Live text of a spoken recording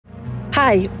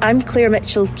Hi, I'm Claire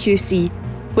Mitchell, QC.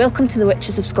 Welcome to the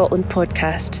Witches of Scotland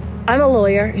podcast. I'm a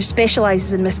lawyer who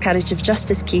specialises in miscarriage of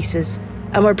justice cases,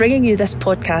 and we're bringing you this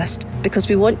podcast because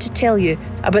we want to tell you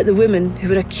about the women who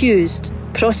were accused,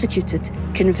 prosecuted,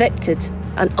 convicted,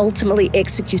 and ultimately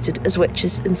executed as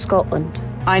witches in Scotland.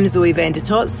 I'm Zoe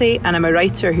Venditozzi, and I'm a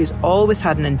writer who's always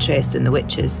had an interest in the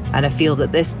witches, and I feel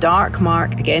that this dark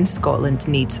mark against Scotland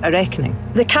needs a reckoning.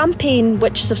 The campaign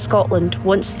Witches of Scotland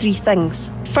wants three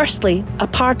things. Firstly, a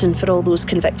pardon for all those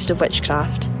convicted of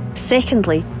witchcraft.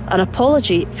 Secondly, an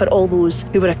apology for all those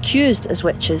who were accused as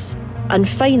witches. And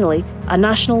finally, a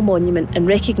national monument in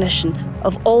recognition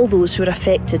of all those who are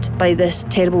affected by this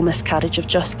terrible miscarriage of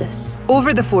justice.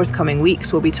 Over the forthcoming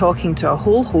weeks, we'll be talking to a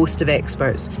whole host of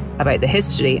experts about the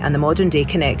history and the modern day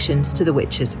connections to the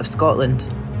Witches of Scotland.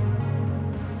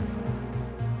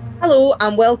 Hello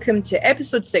and welcome to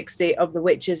episode 60 of the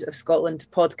Witches of Scotland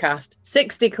podcast.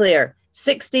 60, Claire.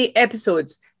 60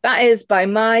 episodes. That is, by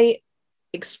my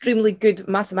extremely good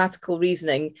mathematical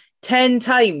reasoning, 10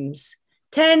 times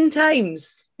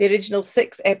the original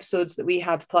 6 episodes that we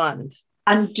had planned.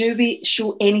 And do we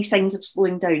show any signs of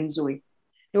slowing down, Zoe?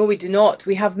 No, we do not.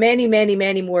 We have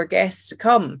many more guests to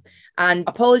come. And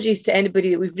apologies to anybody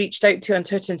that we've reached out to on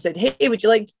Twitter and said, hey, would you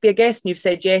like to be a guest? And you've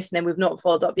said yes, and then we've not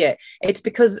followed up yet. It's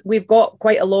because we've got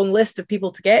quite a long list of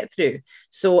people to get through.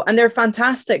 So, and they're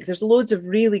fantastic. There's loads of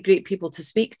really great people to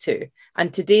speak to.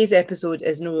 And today's episode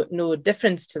is no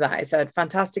difference to that. It's a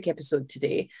fantastic episode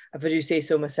today, if I do say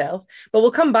so myself. But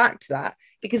we'll come back to that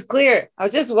because, Claire, I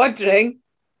was just wondering,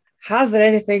 has there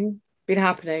anything been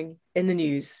happening in the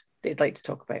news that you'd like to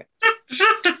talk about?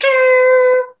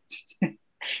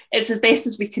 It's as best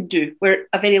as we can do. We're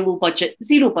a very low budget,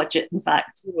 zero budget, in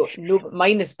fact. No,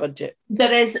 minus budget.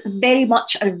 There is very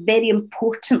much and very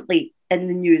importantly in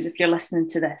the news, if you're listening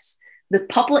to this, the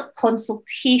public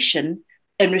consultation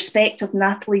in respect of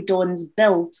Natalie Dawn's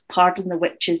bill to pardon the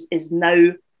witches is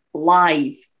now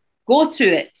live. Go to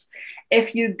it.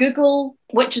 If you Google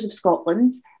Witches of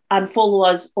Scotland and follow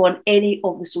us on any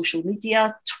of the social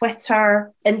media,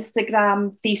 Twitter,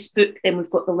 Instagram, Facebook, then we've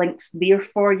got the links there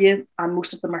for you. And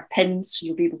most of them are pinned, so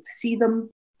you'll be able to see them.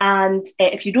 And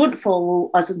if you don't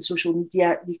follow us on social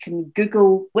media, you can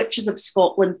Google Witches of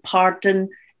Scotland, pardon,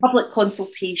 public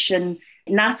consultation,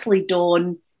 Natalie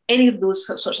Dawn, any of those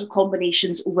sorts of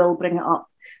combinations will bring it up.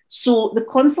 So the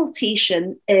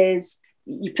consultation is,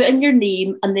 you put in your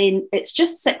name and then it's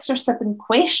just 6 or 7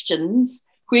 questions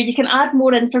where you can add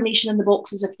more information in the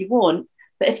boxes if you want.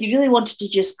 But if you really wanted to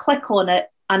just click on it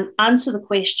and answer the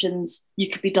questions, you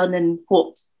could be done in,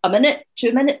 what, a minute,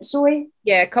 2 minutes, Zoe?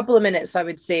 Yeah, a couple of minutes, I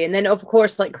would say. And then, of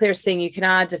course, like Claire's saying, you can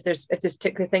add if there's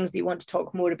particular things that you want to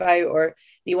talk more about or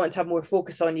that you want to have more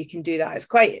focus on, you can do that.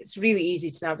 It's really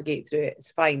easy to navigate through it.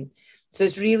 It's fine. So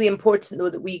it's really important, though,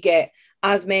 that we get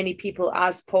as many people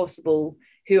as possible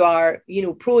who are,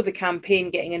 pro the campaign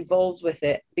getting involved with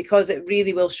it, because it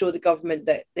really will show the government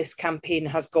that this campaign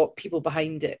has got people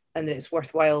behind it and that it's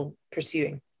worthwhile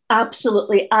pursuing.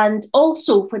 Absolutely. And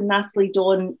also when Natalie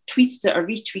Dawn tweeted it or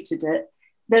retweeted it,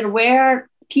 there were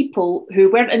people who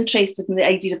weren't interested in the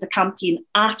idea of the campaign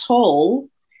at all,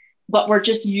 but were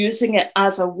just using it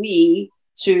as a way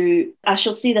to, I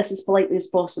shall say this as politely as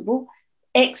possible,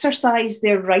 exercise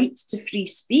their right to free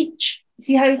speech.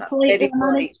 See how polite I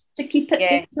managed to keep it?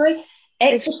 Yeah. Sorry.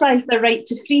 Exercise their right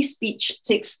to free speech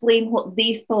to explain what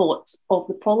they thought of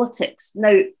the politics.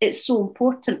 Now, it's so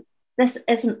important. This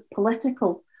isn't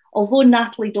political. Although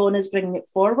Natalie Dawn is bringing it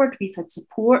forward, we've had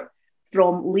support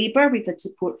from Labour, we've had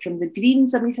support from the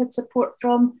Greens, and we've had support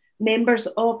from members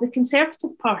of the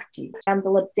Conservative Party and the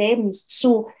Lib Dems.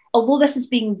 So although this is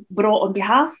being brought on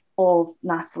behalf of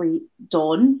Natalie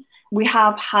Dawn, we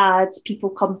have had people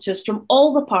come to us from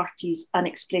all the parties and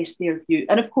express their view.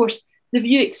 And of course, the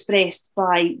view expressed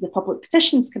by the Public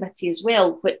Petitions Committee as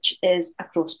well, which is a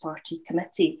cross-party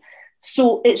committee.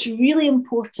 So it's really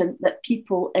important that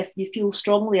people, if you feel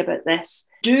strongly about this,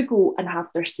 do go and have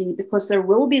their say, because there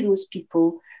will be those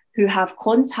people who have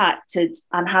contacted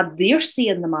and had their say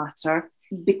in the matter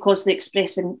because they're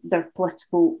expressing their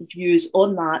political views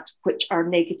on that, which are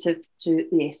negative to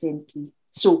the SNP.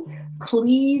 So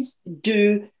please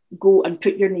do go and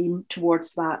put your name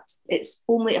towards that. It's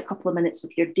only a couple of minutes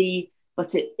of your day,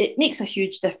 but it makes a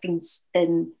huge difference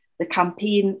in the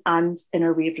campaign and in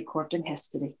our way of recording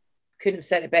history. Couldn't have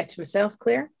said it better myself,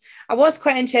 Claire. I was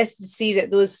quite interested to see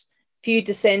that those few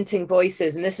dissenting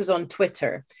voices, and this is on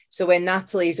Twitter, so when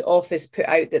Natalie's office put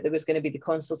out that there was going to be the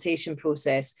consultation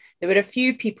process, there were a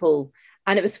few people,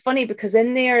 and it was funny because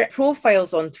in their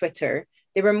profiles on Twitter,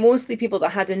 they were mostly people that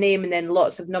had a name and then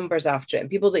lots of numbers after it. And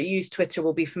people that use Twitter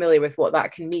will be familiar with what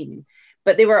that can mean.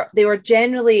 but they were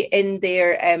generally in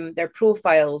their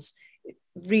profiles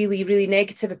really, really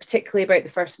negative, particularly about the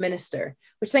First Minister,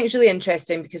 which I think is really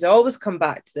interesting, because I always come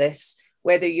back to this,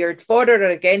 whether you're for or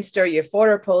against her, you're for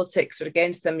her politics or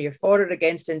against them, you're for or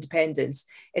against independence.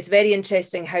 It's very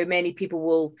interesting how many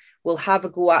people will have a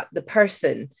go at the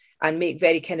person and make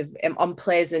very kind of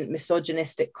unpleasant,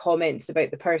 misogynistic comments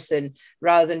about the person,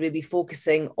 rather than really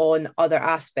focusing on other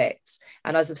aspects.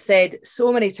 And as I've said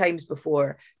so many times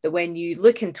before, that when you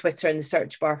look in Twitter in the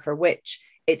search bar for witch,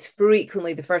 it's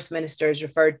frequently the First Minister is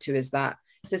referred to as that.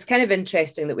 So it's kind of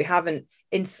interesting that we haven't,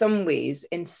 in some ways,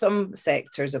 in some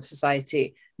sectors of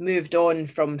society, moved on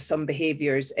from some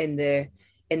behaviours in the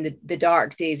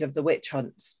dark days of the witch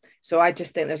hunts. So I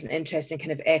just think there's an interesting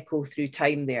kind of echo through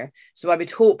time there. So I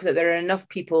would hope that there are enough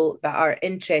people that are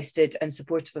interested and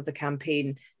supportive of the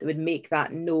campaign that would make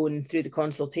that known through the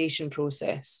consultation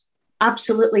process.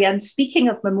 Absolutely. And speaking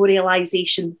of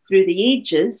memorialisation through the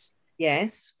ages,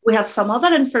 yes, we have some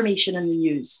other information in the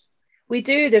news. We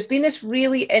do. There's been this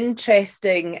really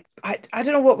interesting, I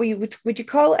don't know what would you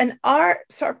call it, an art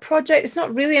sort of project? It's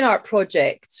not really an art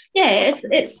project. Yeah,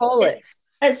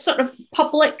 it's sort of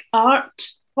public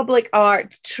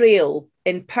art trail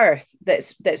in Perth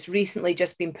that's recently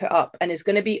just been put up and is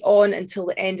going to be on until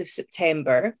the end of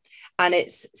September. And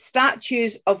it's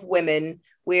statues of women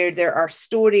where there are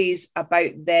stories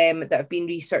about them that have been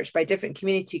researched by different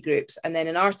community groups. And then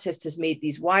an artist has made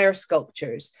these wire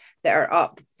sculptures that are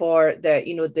up for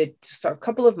the sort of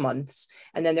couple of months.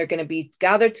 And then they're going to be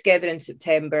gathered together in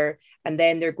September. And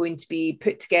then they're going to be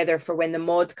put together for when the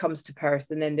mod comes to Perth.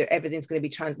 And then everything's going to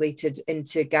be translated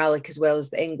into Gaelic as well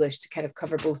as the English to kind of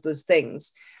cover both those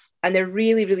things. And they're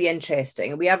really, really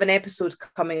interesting. We have an episode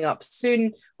coming up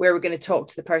soon where we're going to talk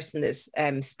to the person that's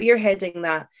spearheading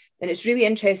that. And it's really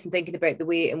interesting thinking about the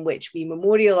way in which we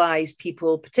memorialise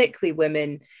people, particularly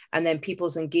women, and then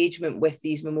people's engagement with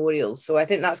these memorials. So I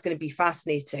think that's going to be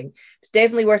fascinating. It's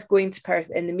definitely worth going to Perth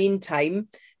in the meantime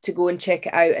to go and check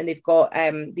it out. And they've got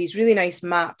these really nice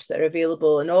maps that are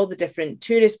available in all the different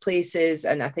tourist places,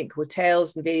 and I think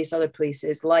hotels and various other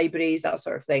places, libraries, that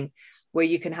sort of thing, where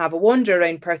you can have a wander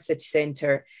around Perth city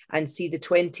centre and see the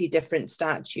 20 different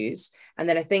statues. And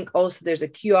then I think also there's a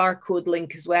QR code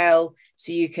link as well,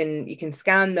 so you can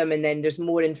scan them, and then there's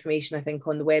more information, I think,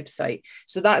 on the website.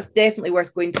 So that's definitely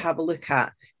worth going to have a look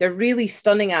at. They're really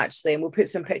stunning, actually, and we'll put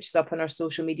some pictures up on our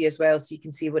social media as well, so you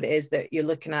can see what it is that you're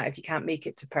looking at if you can't make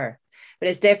it to Perth. But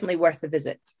it's definitely worth a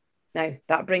visit. Now,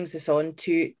 that brings us on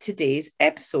to today's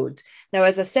episode. Now,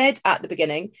 as I said at the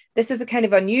beginning, this is a kind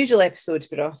of unusual episode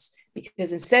for us,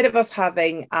 because instead of us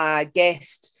having a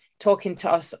guest talking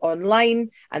to us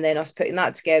online and then us putting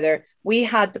that together, we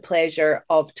had the pleasure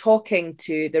of talking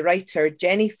to the writer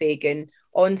Jenny Fagan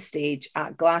on stage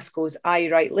at Glasgow's I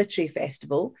Write Literary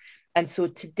Festival. And so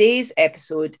today's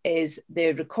episode is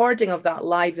the recording of that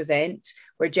live event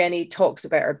where Jenny talks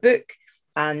about her book,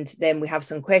 and then we have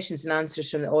some questions and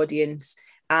answers from the audience.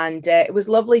 And it was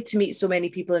lovely to meet so many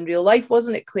people in real life,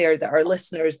 wasn't it, Claire, that our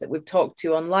listeners that we've talked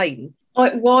to online? Oh,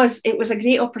 it was. It was a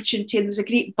great opportunity, and there was a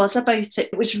great buzz about it.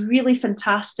 It was really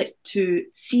fantastic to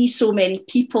see so many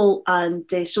people and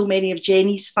so many of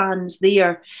Jenny's fans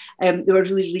there. They were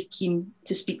really, really keen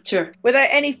to speak to her. Without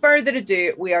any further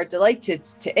ado, we are delighted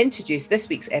to introduce this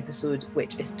week's episode,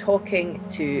 which is talking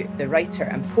to the writer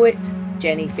and poet,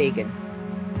 Jenny Fagan.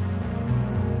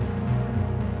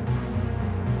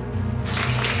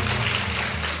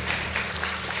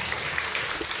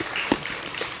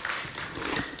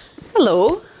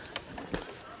 Hello.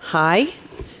 Hi.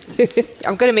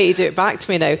 I'm going to make you do it back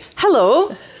to me now. Hello.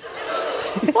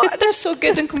 What? They're so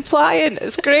good and compliant.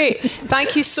 It's great.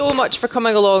 Thank you so much for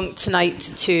coming along tonight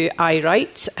to I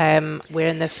Write. We're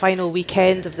in the final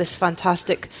weekend of this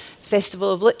fantastic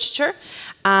Festival of Literature,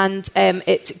 and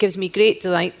it gives me great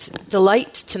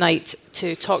delight tonight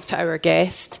to talk to our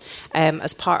guest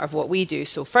as part of what we do.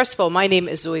 So first of all, my name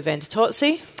is Zoe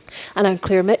Ventatozzi. And I'm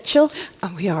Claire Mitchell.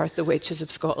 And we are the Witches of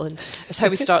Scotland. That's how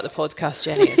we start the podcast,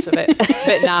 Jenny. It's a bit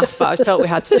naff, but I felt we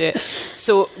had to do it.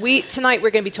 So tonight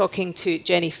we're going to be talking to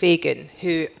Jenny Fagan,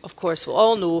 who, of course, we'll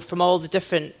all know from all the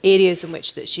different areas in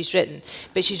which that she's written.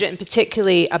 But she's written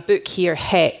particularly a book here,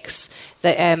 Hex,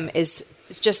 that is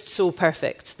just so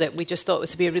perfect that we just thought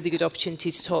this would be a really good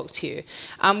opportunity to talk to you.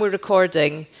 And we're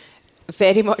recording,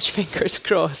 very much fingers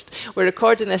crossed, we're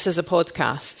recording this as a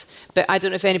podcast. But I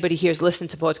don't know if anybody here has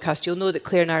listened to podcasts. You'll know that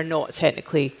Claire and I are not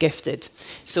technically gifted.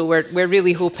 So we're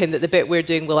really hoping that the bit we're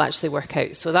doing will actually work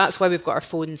out. So that's why we've got our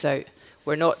phones out.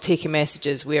 We're not taking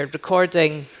messages. We're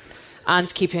recording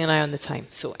and keeping an eye on the time.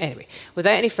 So anyway,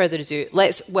 without any further ado,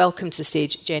 let's welcome to the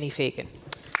stage Jenny Fagan.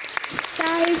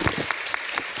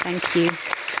 Guys. Thank you.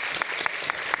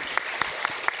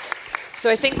 So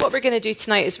I think what we're going to do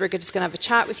tonight is we're just going to have a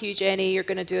chat with you, Jenny. You're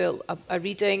going to do a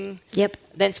reading. Yep.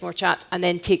 Then some more chat, and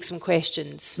then take some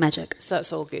questions. Magic. So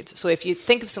that's all good. So if you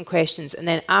think of some questions, and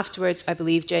then afterwards, I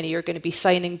believe, Jenny, you're going to be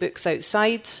signing books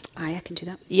outside. Aye, I can do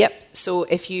that. Yep. So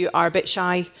if you are a bit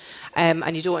shy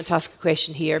and you don't want to ask a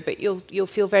question here, but you'll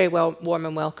feel very warm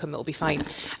and welcome, it'll be fine.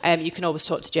 You can always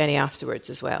talk to Jenny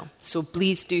afterwards as well. So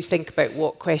please do think about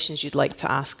what questions you'd like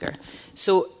to ask her.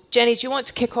 So Jenny, do you want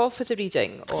to kick off with the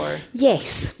reading, or?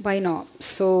 Yes, why not?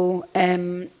 So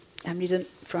I'm reading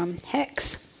from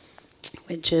Hex,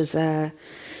 which is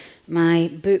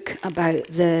my book about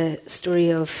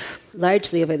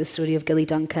largely about the story of Gilly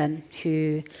Duncan,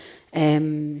 who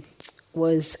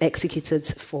was executed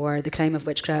for the crime of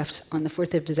witchcraft on the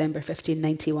 4th of December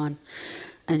 1591.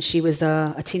 And she was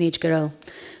a teenage girl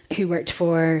who worked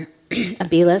for a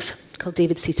bailiff called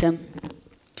David Seatham.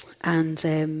 And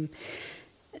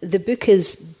the book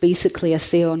is basically a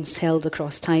séance held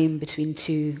across time between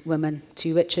two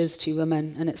witches, two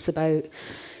women, and it's about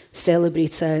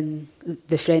celebrating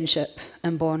the friendship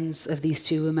and bonds of these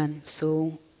two women.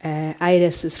 So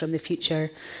Iris is from the future,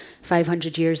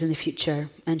 500 years in the future,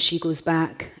 and she goes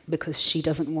back because she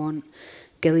doesn't want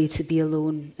Gilly to be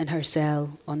alone in her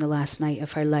cell on the last night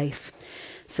of her life.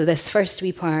 So this first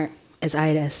wee part is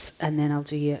Iris, and then I'll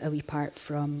do you a wee part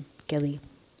from Gilly.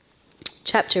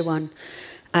 Chapter 1.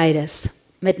 Iris,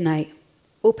 midnight,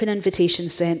 open invitation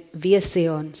sent via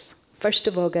séance, 1st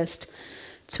of August,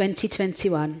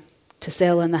 2021, to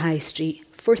sell on the High Street,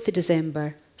 4th of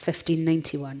December,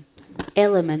 1591.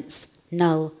 Elements,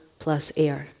 null plus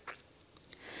air.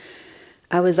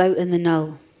 I was out in the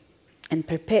null, in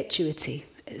perpetuity,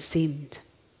 it seemed.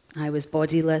 I was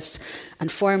bodiless and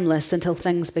formless until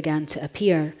things began to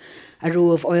appear. A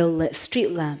row of oil-lit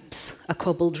street lamps, a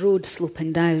cobbled road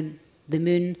sloping down, the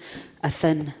moon, a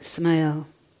thin smile,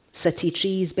 city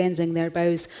trees bending their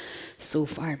boughs so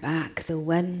far back, the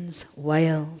winds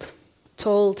wild.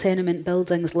 Tall tenement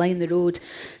buildings line the road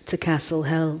to Castle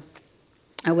Hill.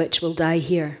 A witch will die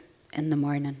here in the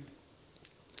morning.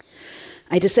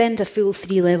 I descend a full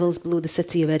 3 levels below the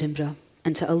city of Edinburgh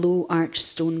into a low arched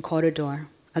stone corridor.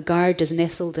 A guard is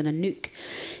nestled in a nook.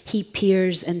 He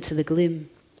peers into the gloom.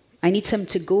 I need him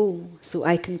to go so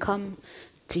I can come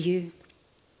to you.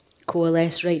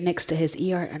 Coalesce right next to his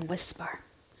ear and whisper,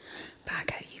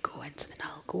 back out you go into the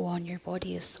null. Go on, your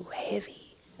body is so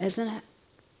heavy, isn't it?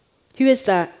 Who is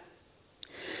that?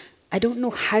 I don't know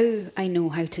how I know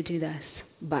how to do this,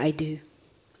 but I do.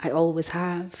 I always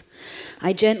have.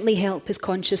 I gently help his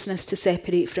consciousness to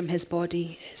separate from his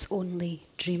body. It's only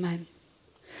dreaming.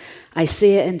 I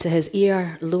say it into his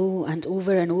ear, low and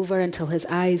over until his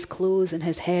eyes close and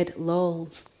his head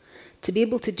lolls. To be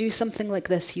able to do something like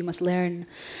this, you must learn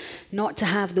not to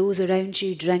have those around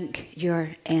you drink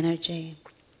your energy.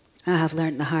 I have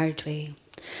learnt the hard way.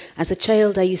 As a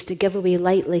child, I used to give away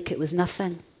light like it was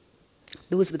nothing.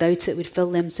 Those without it would fill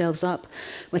themselves up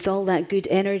with all that good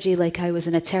energy like I was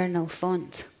an eternal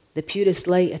font. The purest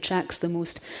light attracts the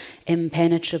most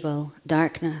impenetrable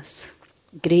darkness.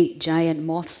 Great giant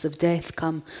moths of death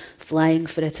come flying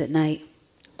for it at night,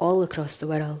 all across the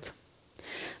world.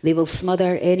 They will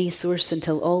smother any source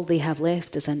until all they have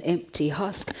left is an empty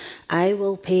husk. I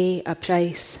will pay a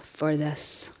price for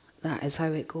this. That is how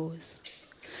it goes.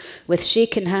 With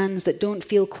shaken hands that don't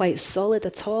feel quite solid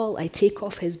at all, I take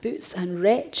off his boots and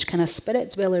retch. Can a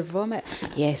spirit dweller vomit?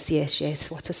 Yes.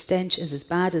 What a stench is as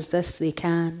bad as this they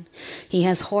can. He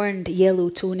has horned yellow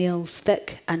toenails,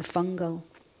 thick and fungal.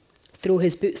 Throw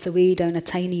his boots away down a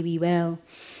tiny wee well.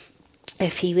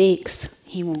 If he wakes,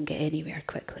 he won't get anywhere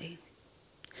quickly.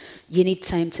 You need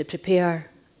time to prepare,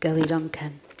 Gilly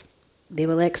Duncan. They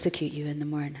will execute you in the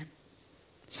morning.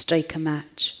 Strike a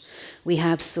match. We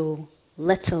have so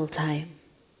little time.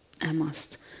 I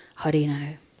must hurry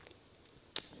now.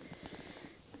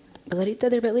 Will I read the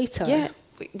other bit later? Yeah,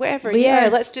 whatever. Yeah,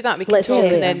 let's do that. We can talk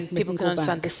and then people can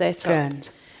understand the setup. Grand.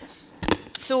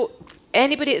 So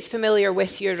anybody that's familiar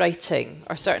with your writing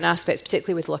or certain aspects,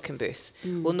 particularly with Luckenbooth,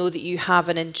 will know that you have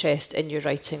an interest in your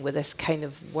writing with this kind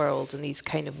of world and these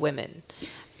kind of women.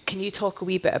 Can you talk a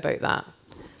wee bit about that?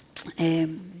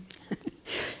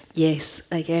 Yes,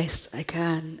 I guess I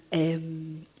can.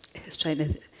 Just trying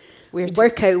to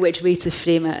work out which way to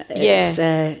frame it.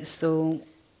 Yeah. So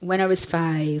when I was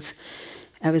 5,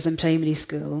 I was in primary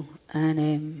school,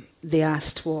 and they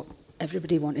asked what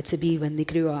everybody wanted to be when they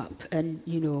grew up. And,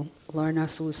 you know, Lorna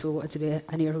so wanted to be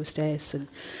an air hostess, and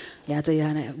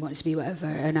Diana wanted to be whatever.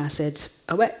 And I said,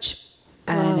 a witch.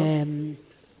 Wow. And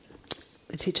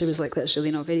the teacher was like, that's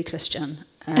really not very Christian.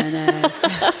 And,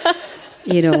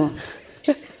 you know,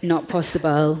 not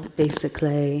possible,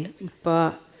 basically.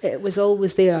 But it was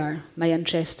always there, my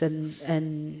interest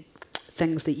in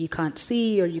things that you can't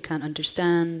see or you can't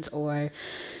understand, or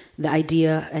the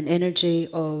idea and energy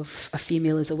of a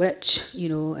female as a witch. You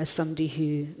know, as somebody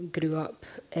who grew up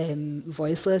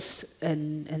voiceless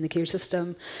in the care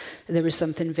system, there was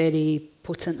something very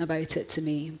potent about it to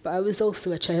me. But I was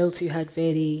also a child who had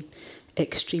very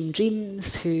extreme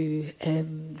dreams, who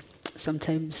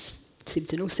sometimes seemed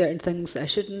to know certain things that I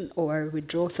shouldn't, or would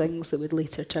draw things that would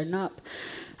later turn up.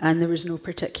 And there was no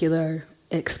particular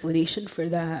explanation for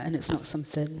that, and it's not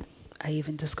something I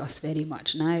even discuss very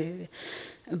much now.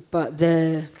 But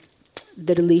the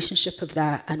relationship of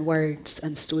that and words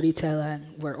and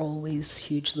storytelling were always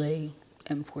hugely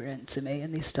important to me,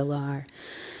 and they still are.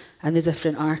 And the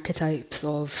different archetypes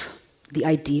of the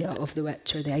idea of the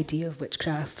witch or the idea of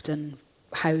witchcraft, and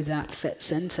how that fits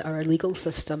into our legal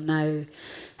system now,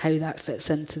 how that fits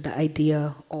into the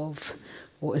idea of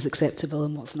what is acceptable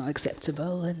and what's not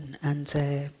acceptable,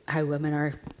 and how women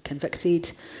are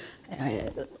convicted.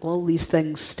 All these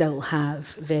things still have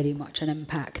very much an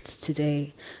impact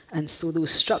today, and so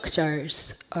those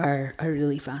structures are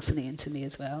really fascinating to me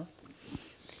as well.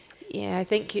 Yeah, I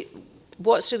think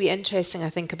what's really interesting, I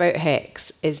think, about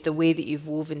Hex is the way that you've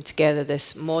woven together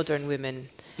this modern woman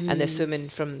and this woman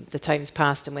from the times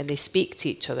past, and when they speak to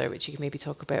each other, which you can maybe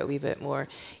talk about a wee bit more,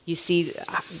 you see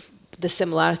the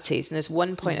similarities. And there's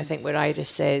one point, I think, where Iris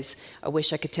says, I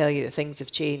wish I could tell you that things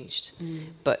have changed,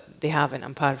 but they haven't.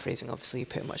 I'm paraphrasing, obviously. You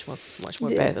put it much more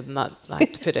better than that, I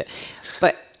like to put it.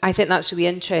 But I think that's really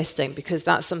interesting, because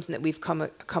that's something that we've come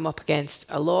up against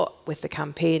a lot with the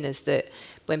campaign, is that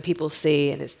when people say,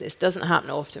 and it doesn't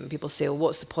happen often, people say, well,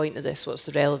 what's the point of this? What's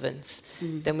the relevance?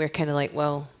 Then we're kind of like,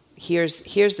 well, here's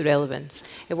the relevance.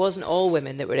 It wasn't all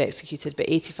women that were executed, but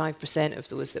 85% of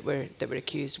those that were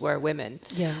accused were women.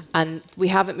 Yeah. And we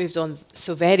haven't moved on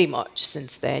so very much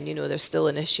since then. You know, there's still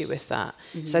an issue with that.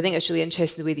 So I think it's really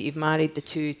interesting the way that you've married the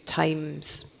two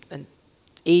times and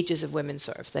ages of women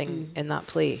sort of thing in that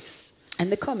place.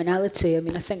 And the commonality, I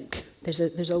mean, I think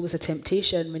there's always a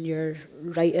temptation when you're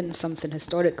writing something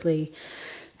historically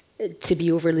to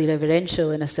be overly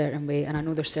reverential in a certain way, and I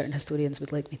know there's certain historians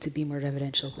would like me to be more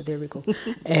reverential, but there we go.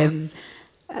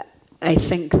 I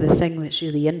think the thing that's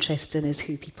really interesting is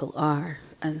who people are,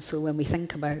 and so when we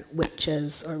think about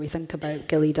witches, or we think about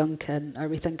Gilly Duncan, or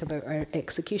we think about our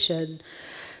execution,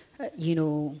 you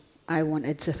know, I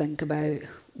wanted to think about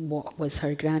what was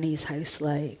her granny's house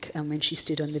like, and when she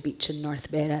stood on the beach in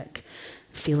North Berwick,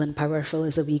 feeling powerful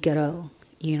as a wee girl.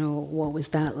 You know, what was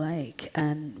that like?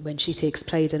 And when she takes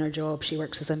pride in her job, she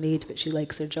works as a maid, but she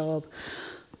likes her job.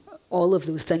 All of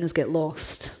those things get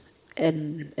lost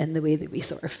in the way that we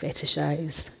sort of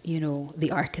fetishize, you know,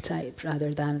 the archetype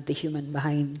rather than the human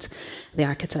behind the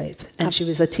archetype. And she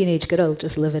was a teenage girl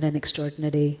just living in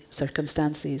extraordinary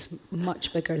circumstances,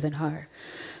 much bigger than her.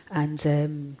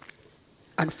 And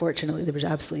unfortunately, there was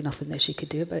absolutely nothing that she could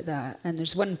do about that. And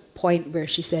there's one point where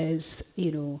she says,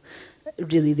 you know,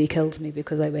 really, they killed me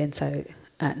because I went out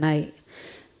at night.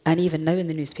 And even now in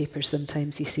the newspapers,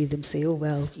 sometimes you see them say, oh,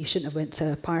 well, you shouldn't have went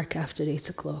to a park after 8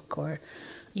 o'clock. Or,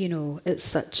 you know, it's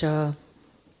such a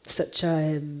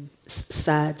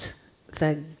sad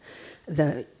thing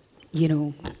that, you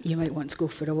know, you might want to go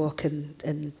for a walk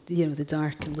in you know, the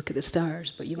dark and look at the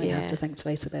stars, but you might have to think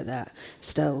twice about that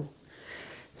still.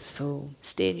 So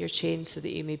stay in your chains so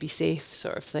that you may be safe,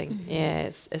 sort of thing. Yeah,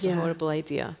 it's a horrible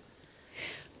idea.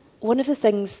 One of the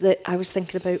things that I was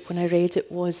thinking about when I read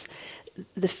it was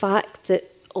the fact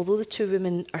that although the two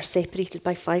women are separated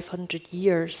by 500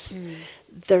 years,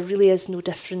 there really is no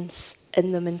difference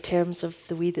in them in terms of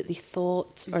the way that they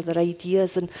thought or their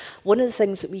ideas. And one of the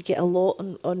things that we get a lot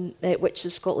on Witches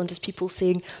of Scotland is people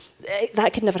saying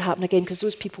that could never happen again because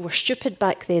those people were stupid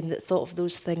back then that thought of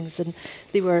those things, and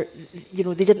they were, you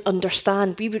know, they didn't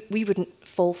understand. We wouldn't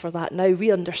fall for that now.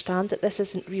 We understand that this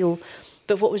isn't real.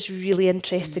 But what was really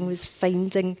interesting was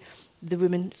finding the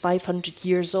women 500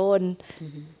 years on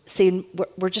saying,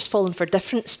 we're just falling for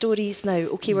different stories now.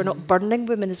 Okay, we're not burning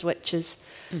women as witches,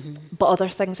 but other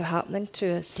things are happening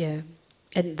to us. Yeah,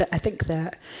 and I think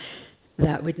that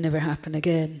would never happen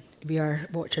again. We are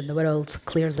watching the world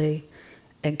clearly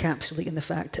encapsulating the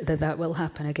fact that will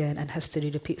happen again, and history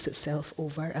repeats itself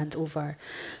over and over.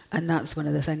 And that's one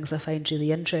of the things I find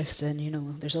really interesting. You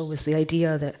know, there's always the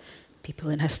idea that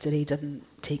people in history didn't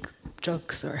take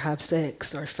drugs or have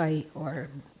sex or fight or,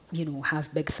 you know,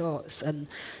 have big thoughts, and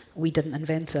we didn't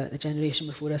invent it. The generation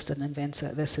before us didn't invent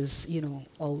it. This has, you know,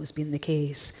 always been the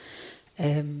case.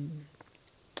 And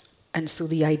so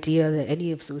the idea that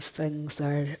any of those things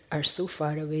are so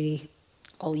far away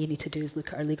all you need to do is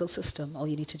look at our legal system. All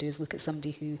you need to do is look at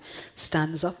somebody who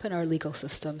stands up in our legal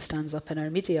system, stands up in our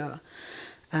media,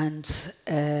 and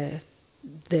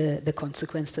the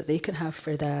consequence that they can have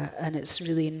for that. And it's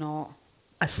really not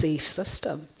a safe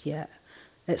system yet.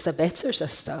 It's a better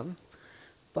system,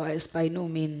 but it's by no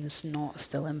means not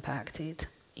still impacted,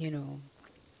 you know.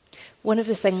 One of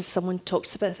the things someone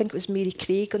talks about, I think it was Mary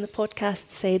Craig on the podcast,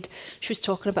 said she was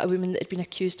talking about a woman that had been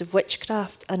accused of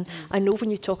witchcraft. And I know when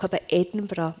you talk about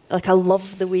Edinburgh, like I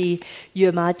love the way you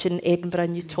imagine Edinburgh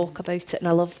and you talk about it. And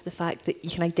I love the fact that you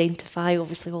can identify,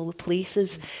 obviously, all the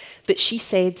places. But she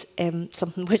said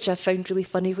something which I found really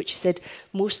funny, which she said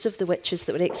most of the witches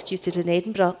that were executed in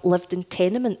Edinburgh lived in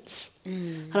tenements.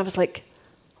 And I was like,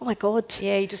 oh my God.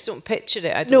 Yeah, you just don't picture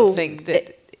it. I don't think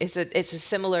that it's a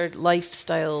similar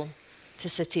lifestyle to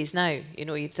cities now. You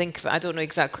know, you'd think of it, I don't know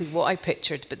exactly what I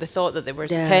pictured, but the thought that there were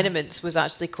tenements was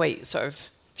actually quite sort of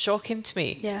shocking to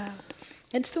me. Yeah.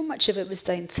 And so much of it was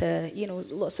down to, you know,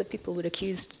 lots of people were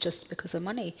accused just because of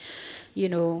money. You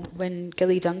know, when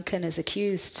Gilly Duncan is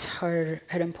accused, her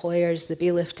employer's the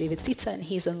bailiff David Seaton,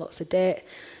 he's in lots of debt.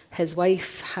 His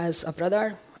wife has a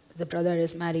brother. The brother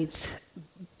is married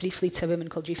briefly to a woman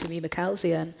called Euphemie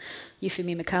McAlzean.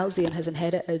 Euphemie McAlzean has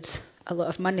inherited a lot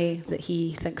of money that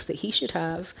he thinks that he should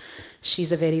have.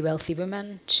 She's a very wealthy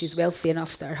woman. She's wealthy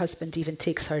enough that her husband even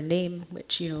takes her name,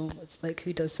 which, you know, it's like,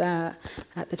 who does that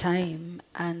at the time?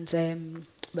 And,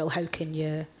 well,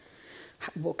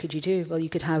 what could you do? Well, you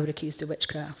could have her accused of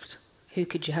witchcraft. Who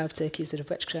could you have to accuse her of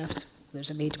witchcraft?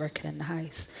 There's a maid working in the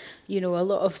house. You know, a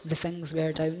lot of the things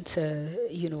were down to,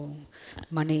 you know,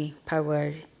 money,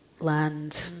 power,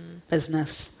 land,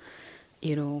 business,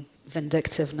 you know,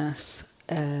 vindictiveness,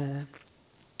 and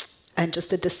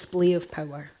just a display of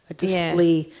power, a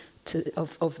display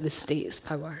of the state's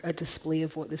power, a display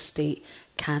of what the state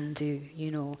can do.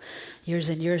 You know, years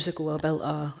and years ago, I built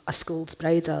a scold's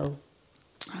bridle.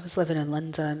 I was living in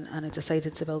London and I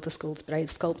decided to build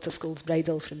sculpt a scold's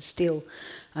bridle from steel.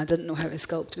 I didn't know how to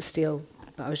sculpt with steel,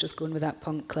 but I was just going with that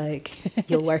punk, like,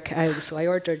 you'll work it out. So I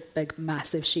ordered big,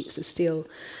 massive sheets of steel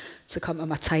to come to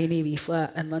my tiny wee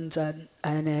flat in London,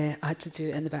 and I had to do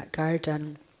it in the back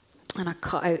garden. And I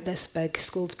cut out this big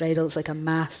scold's bridle. It's like a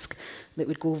mask that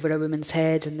would go over a woman's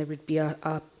head, and there would be a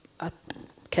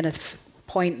kind of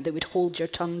point that would hold your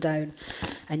tongue down,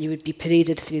 and you would be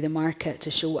paraded through the market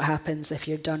to show what happens if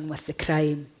you're done with the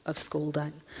crime of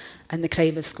scolding. And the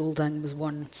crime of scolding was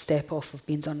one step off of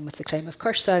being done with the crime of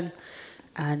cursing.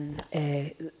 And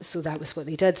so that was what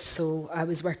they did. So I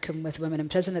was working with women in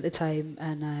prison at the time,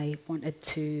 and I wanted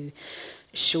to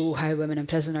show how women in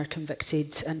prison are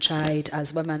convicted and tried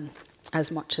as women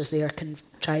as much as they are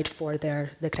tried for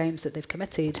the crimes that they've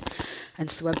committed. And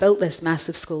so I built this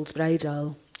massive scold's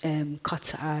bridle,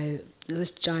 cut it out,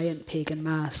 this giant pagan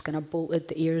mask, and I bolted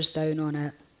the ears down on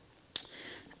it,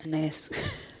 and I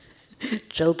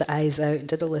drilled the eyes out and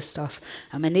did all this stuff.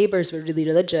 And my neighbours were really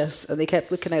religious, and they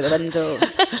kept looking out the window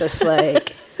just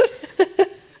like,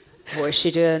 what is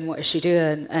she doing, what is she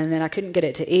doing? And then I couldn't get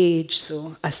it to age,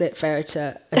 so I set fire to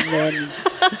it, and then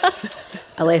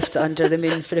I left it under the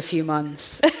moon for a few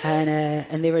months,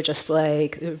 and they were just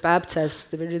like, they were Baptists,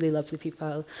 they were really lovely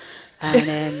people,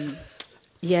 and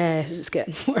yeah, it was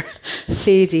getting more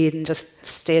faded and just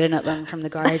staring at them from the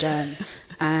garden,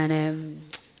 and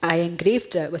I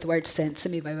engraved it with words sent to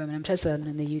me by women in prison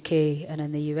in the UK and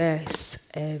in the US,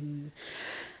 and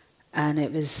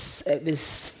it was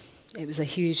a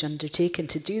huge undertaking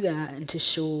to do that and to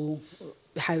show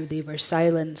how they were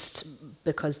silenced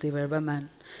because they were women,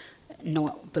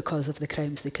 not because of the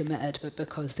crimes they committed, but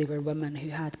because they were women who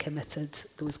had committed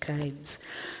those crimes.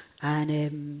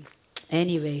 And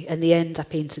anyway, in the end, I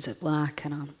painted it black,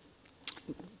 and I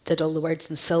did all the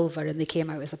words in silver, and they came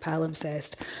out as a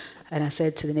palimpsest. And I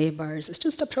said to the neighbours, it's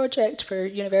just a project for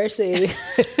university.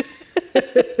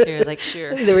 You're like,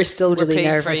 sure. They were still really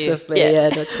nervous of me. Yeah,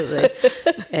 totally.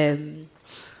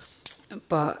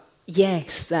 But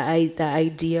yes, that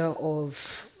idea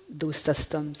of those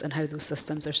systems and how those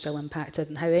systems are still impacted,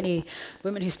 and how any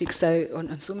woman who speaks out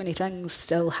on so many things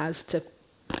still has to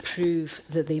prove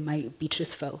that they might be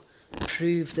truthful,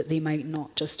 prove that they might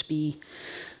not just be,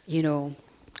 you know,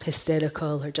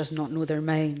 hysterical or just not know their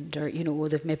mind, or, you know,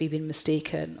 they've maybe been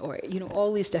mistaken, or, you know,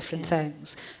 all these different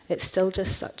things. It's still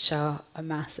just such a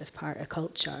massive part of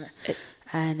culture.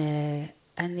 And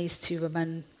these two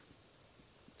women,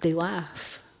 they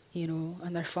laugh, you know,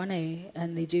 and they're funny,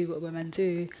 and they do what women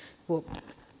do, what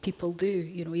people do,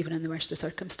 you know, even in the worst of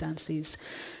circumstances.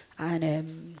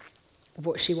 And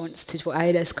what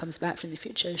Iris comes back from the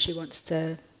future, she wants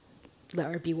to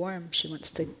let her be warm. She wants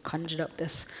to conjure up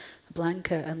this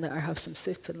blanket and let her have some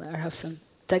soup and let her have some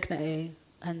dignity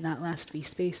and that last wee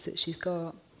space that she's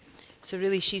got. So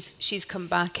really, she's come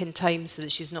back in time so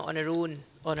that she's not on her own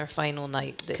on her final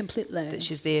night. That, Completely. That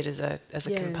she's there as a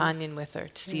companion with her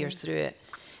to see her through it.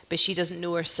 But she doesn't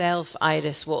know herself,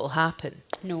 Iris, what will happen.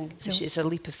 No. So it's a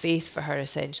leap of faith for her,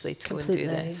 essentially, to Completely. go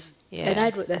and do this. Yeah. And I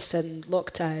wrote this in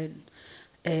lockdown,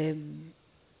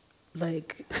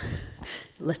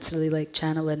 literally like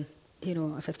channeling, you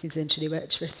know, a 15th century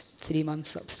witch for 3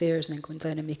 months upstairs and then going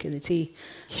down and making the tea.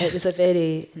 Yeah. It was a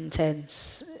very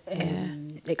intense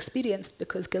experience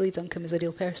because Gilly Duncan was a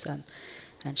real person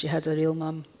and she had a real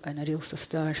mum and a real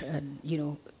sister, and, you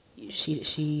know,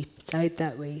 she died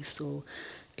that way. So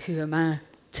who am I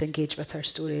to engage with her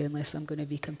story unless I'm going to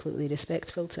be completely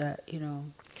respectful to it, you know?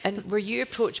 And were you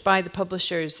approached by the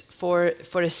publishers for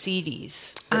a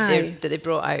series that they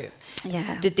brought out?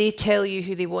 Yeah. Did they tell you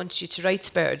who they wanted you to write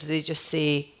about, or did they just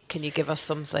say, can you give us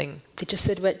something? They just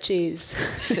said witches.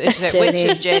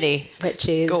 Witches, Jenny.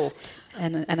 Witches. Go.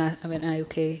 And I went,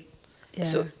 okay. Yeah.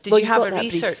 So did you have a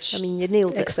research? Brief. I mean, you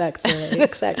nailed it.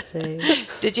 Exactly.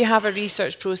 Did you have a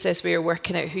research process where you're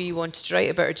working out who you wanted to write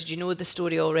about, or did you know the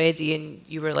story already and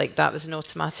you were like, that was an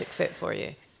automatic fit for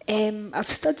you? I've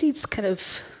studied kind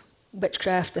of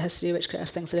witchcraft, the history of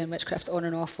witchcraft, things around witchcraft on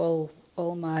and off all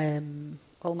my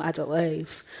adult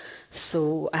life.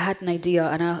 So I had an idea,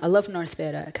 and I love North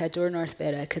Berwick. I adore North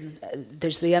Berwick, and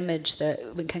there's the image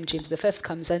that when King James V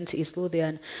comes into East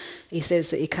Lothian, he says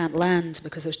that he can't land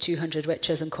because there's 200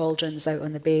 witches and cauldrons out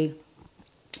on the bay.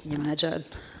 Can you imagine?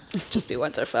 Just be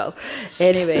wonderful.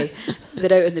 Anyway,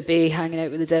 they're out in the bay hanging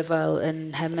out with the devil,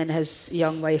 and him and his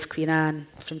young wife Queen Anne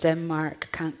from Denmark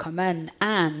can't come in,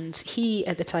 and he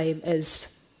at the time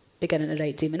is beginning to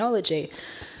write demonology.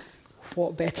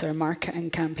 What better marketing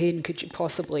campaign could you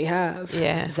possibly have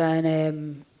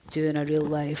than doing a real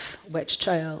life witch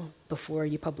trial before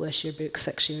you publish your book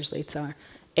 6 years later?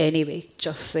 Anyway,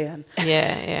 just saying.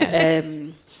 Yeah.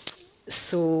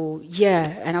 So,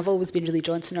 yeah, and I've always been really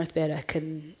drawn to North Berwick,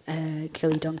 and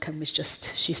Gilly Duncan was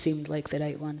she seemed like the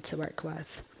right one to work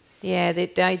with. Yeah,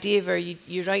 the idea of her,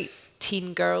 you write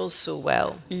teen girls so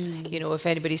well. You know, if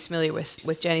anybody's familiar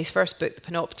with Jenny's first book, The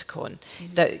Panopticon,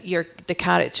 that the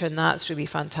character in that's really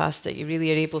fantastic. You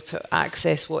really are able to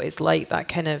access what it's like, that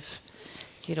kind of,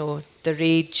 you know, the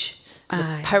rage,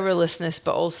 the powerlessness,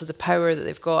 but also the power that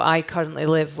they've got. I currently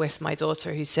live with my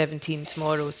daughter who's 17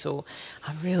 tomorrow, so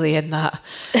I'm really in that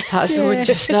zone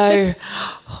just now.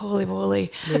 Holy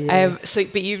moly. Yeah.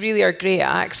 But you really are great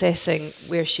at accessing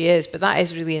where she is, but that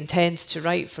is really intense to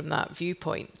write from that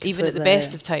viewpoint, even at the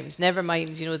best of times, never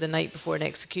mind, you know, the night before an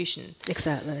execution.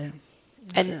 Exactly.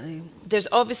 And there's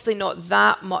obviously not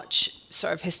that much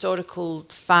sort of historical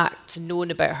fact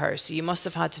known about her, so you must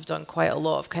have had to have done quite a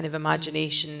lot of kind of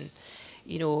imagination,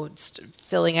 you know,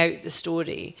 filling out the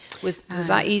story. Was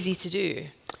that easy to do?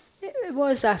 It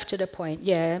was after a point,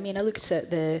 yeah. I mean, I looked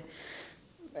at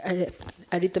I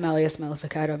read the Malleus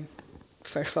Maleficarum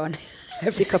for fun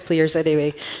every couple of years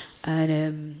anyway.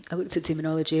 And I looked at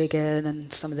demonology again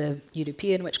and some of the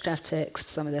European witchcraft texts,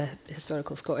 some of the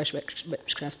historical Scottish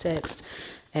witchcraft texts.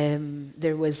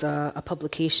 There was a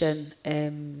publication,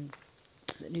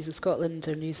 News of Scotland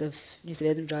or News of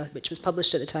Edinburgh, which was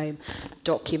published at the time,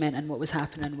 documenting what was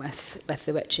happening with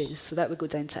the witches. So that would go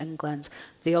down to England.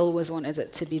 They always wanted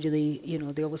it to be really, you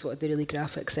know, they always wanted the really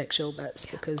graphic sexual bits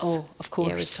because... Oh, of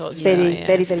course. It's very,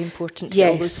 very important.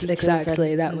 Yes,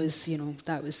 exactly. That was, you know,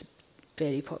 that was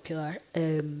very popular.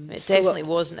 It definitely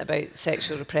wasn't about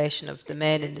sexual repression of the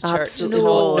men in the church at No,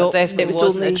 all. no, It definitely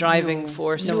wasn't a only, driving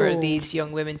force no. for these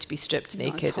young women to be stripped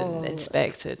naked and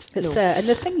inspected. It's and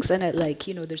the things in it, like,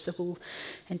 you know, there's the whole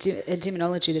in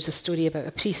demonology. There's a story about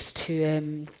a priest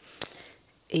who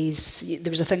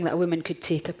there was a thing that a woman could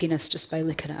take a penis just by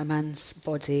looking at a man's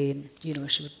body, and, you know,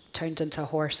 she would turned into a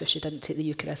horse if she didn't take the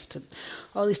Eucharist, and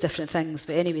all these different things.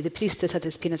 But anyway, the priest had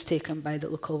his penis taken by the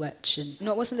local witch, and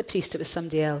no, it wasn't the priest, it was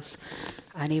somebody else,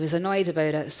 and he was annoyed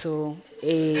about it. So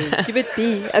you would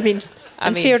be. I mean,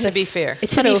 fairness, to be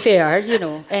fair, you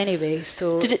know. Anyway,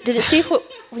 so did it say what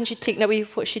when she'd taken away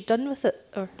what she'd done with it?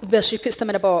 Or? Well, she puts them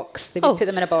in a box. They would put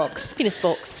them in a box, penis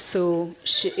box. So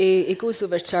he goes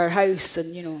over to her house,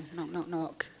 and, you know, knock, knock,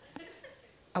 knock.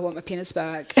 I want my penis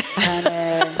back.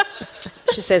 And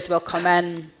she says, well, come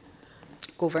in,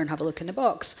 go over and have a look in the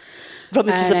box.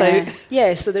 Rummages about.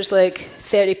 Yeah, so there's like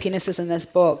 30 penises in this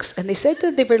box. And they said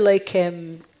that they were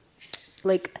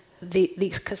they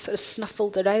sort of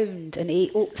snuffled around and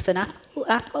ate oats and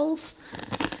apples.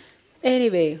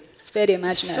 Anyway, it's very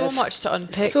imaginative. So much to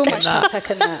unpick. So much to unpick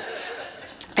in that.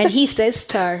 And he says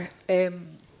to her,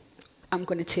 I'm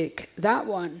going to take that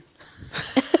one.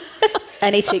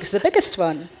 And he takes the biggest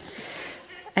one.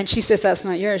 And she says, that's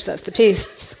not yours, that's the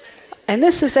priest's. And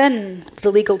this is in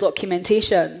the legal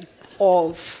documentation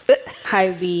of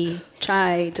how we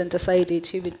tried and decided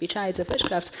who would be tried of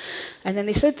witchcraft. And then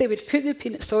they said they would put the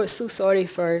penis... So sorry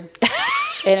for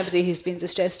anybody who's been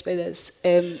distressed by this.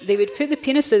 They would put the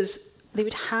penises, they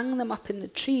would hang them up in the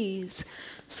trees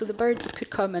so the birds could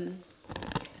come and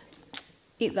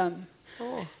eat them.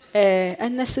 Oh.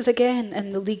 And this is again in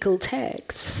the legal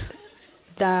text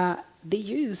that they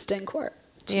used in court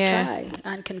to try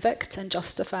and convict and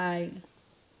justify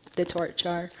the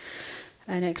torture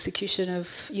and execution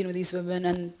of these women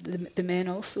and the men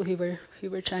also who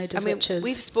were tried as witches.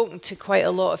 We've spoken to quite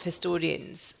a lot of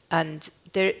historians, and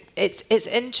it's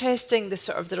interesting the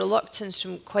sort of the reluctance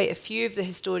from quite a few of the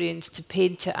historians to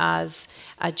paint it as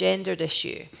a gendered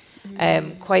issue.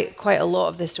 Quite a lot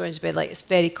of the historians have been like, it's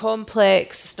very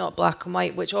complex, it's not black and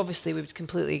white, which obviously we would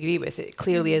completely agree with. It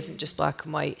clearly isn't just black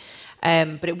and white.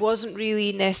 But it wasn't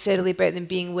really necessarily about them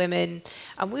being women.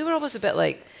 And we were always a bit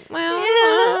like, well,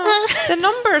 the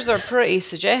numbers are pretty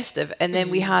suggestive. And then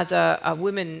we had a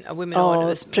woman on, it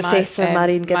was Professor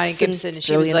Marion Gibson. And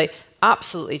she was like,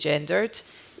 absolutely gendered.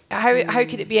 How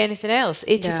could it be anything else?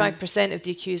 85% of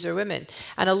the accused are women.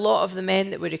 And a lot of the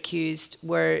men that were accused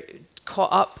were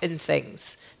caught up in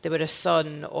things. They were a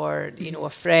son or a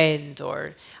friend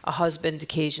or a husband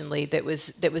occasionally that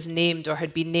was named or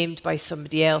had been named by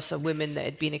somebody else, a woman that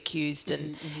had been accused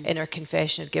and in her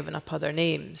confession had given up other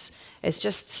names. It's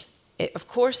just, of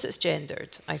course it's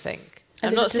gendered, I think.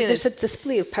 And there's a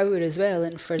display of power as well,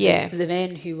 and for the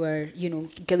men who were,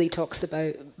 Gilly talks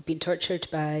about being tortured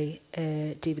by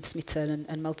David Smeaton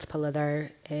and multiple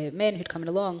other men who'd come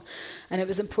along, and it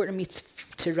was important to me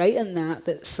to write in that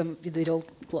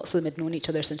lots of them had known each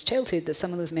other since childhood, that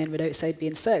some of those men were outside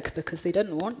being sick because they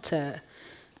didn't want to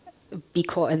be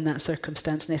caught in that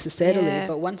circumstance necessarily,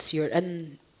 but once you're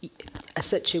in a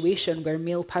situation where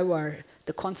male power,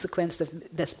 the consequence of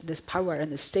this power in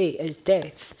the state is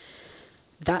death,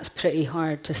 that's pretty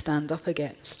hard to stand up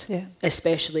against,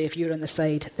 especially if you're on the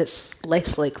side that's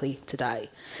less likely to die.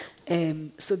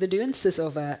 So the nuances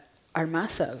of it are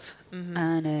massive,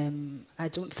 and I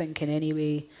don't think in any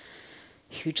way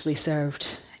hugely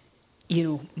served,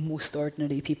 most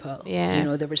ordinary people.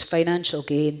 Yeah. There was financial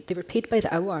gain. They were paid by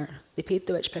the hour. They paid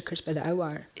the witch pickers by the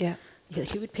hour. Yeah.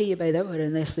 Who would pay you by the hour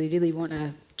unless they really want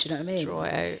to, do you know what I mean? Draw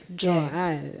it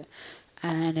out.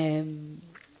 And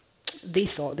they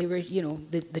thought they were,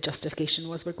 the justification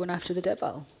was we're going after the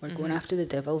devil. We're going after the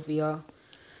devil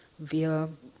via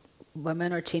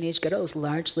women or teenage girls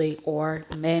largely, or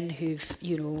men who've,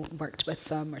 worked with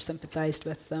them or sympathised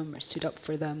with them or stood up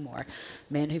for them, or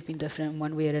men who've been different in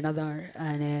one way or another.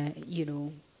 And,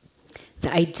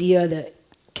 the idea that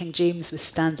King James was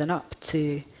standing up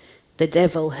to the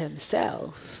devil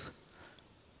himself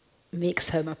makes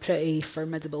him a pretty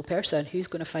formidable person. Who's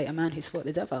going to fight a man who's fought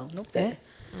the devil? Nobody. Yeah.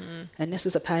 And this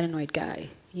was a paranoid guy,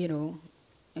 he'd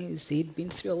been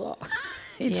through a lot.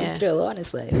 He'd been through a lot in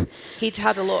his life. He'd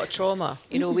had a lot of trauma.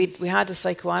 We had a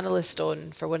psychoanalyst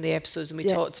on for one of the episodes, and we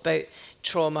talked about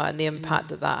trauma and the impact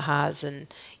that has. And,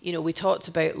 we talked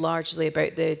about largely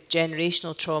about the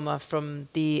generational trauma from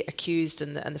the accused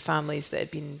and the families that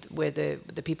had been, where the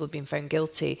people had been found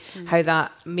guilty, how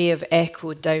that may have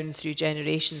echoed down through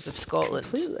generations of Scotland.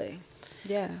 Completely.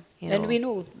 Yeah. And we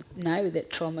know now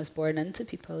that trauma is born into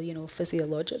people,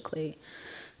 physiologically.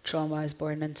 Trauma is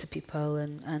born into people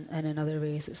and in other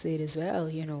ways it's there as well,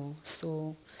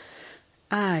 So,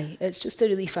 it's just a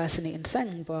really fascinating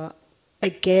thing. But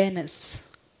again, it's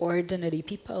ordinary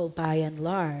people by and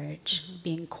large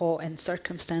being caught in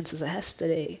circumstances of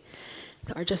history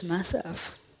that are just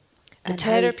massive. The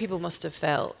terror people must have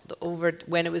felt over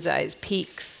when it was at its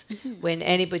peaks, when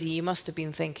you must have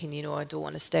been thinking, I don't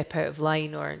want to step out of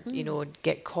line or,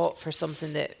 get caught for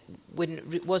something that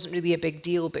wasn't really a big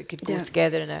deal but could go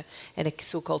together in a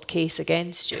so-called case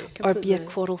against you. Completely. Or be a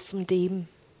quarrelsome dame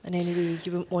in any way.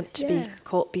 You wouldn't want to be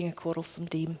caught being a quarrelsome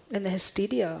dame. And the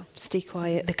hysteria. Stay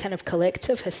quiet. The kind of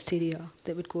collective hysteria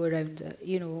that would go around it,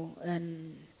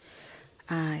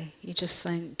 and you just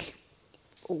think,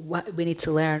 what we need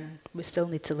to learn, we still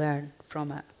need to learn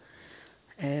from it.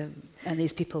 And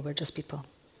these people were just people.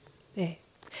 Yeah.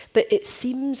 But it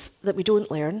seems that we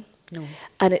don't learn. No.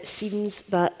 And it seems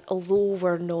that although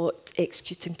we're not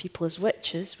executing people as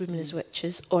witches, women as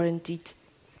witches, or indeed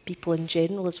people in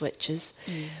general as witches,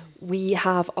 we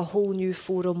have a whole new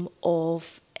forum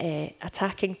of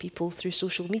attacking people through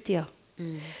social media.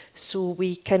 So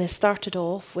we kind of started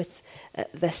off with,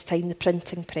 at this time, the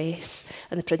printing press,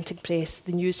 and the printing press,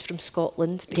 the news from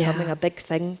Scotland becoming a big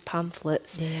thing,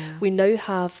 pamphlets. Yeah. We now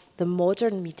have the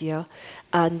modern media,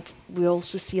 and we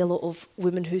also see a lot of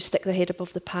women who stick their head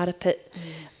above the parapet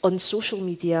on social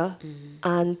media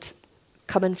and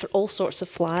come in for all sorts of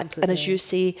flack. Completely. And as you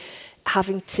say,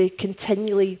 having to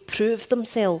continually prove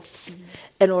themselves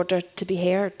in order to be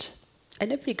heard.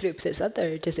 And every group that's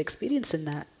othered is experiencing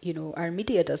that. You know, our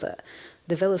media does it.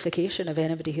 The vilification of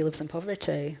anybody who lives in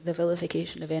poverty, the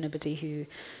vilification of anybody who,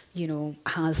 you know,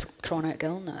 has chronic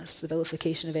illness, the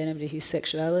vilification of anybody whose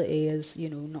sexuality is, you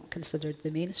know, not considered the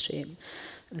mainstream,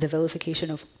 the vilification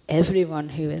of everyone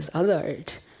who is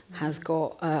othered has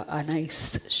got a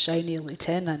nice shiny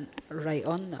lieutenant right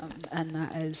on them, and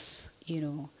that is, you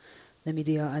know, the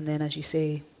media, and then, as you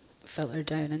say, filter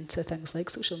down into things like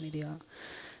social media.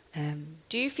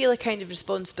 Do you feel a kind of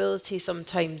responsibility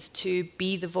sometimes to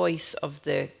be the voice of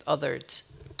the othered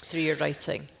through your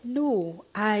writing? No,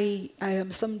 I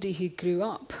am somebody who grew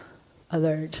up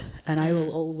othered, and I will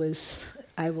always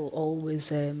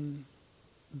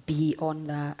be on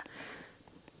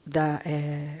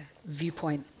that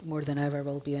viewpoint more than I ever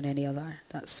will be on any other.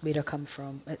 That's where I come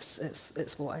from.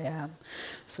 It's what I am.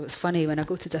 So it's funny when I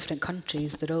go to different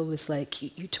countries, they're always like,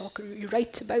 you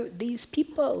write about these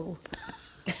people.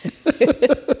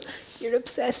 You're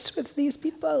obsessed with these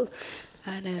people,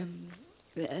 and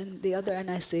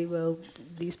I say, well,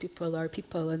 these people are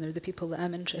people, and they're the people that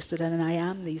I'm interested in, and I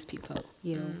am these people.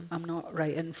 You know, I'm not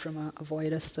writing from a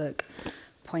voyeuristic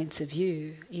point of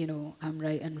view. You know, I'm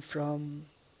writing from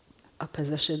a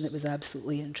position that was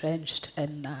absolutely entrenched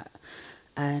in that.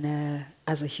 And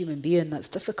as a human being, that's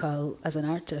difficult. As an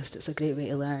artist, it's a great way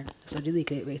to learn. It's a really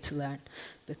great way to learn,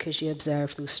 because you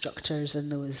observe those structures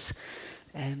and those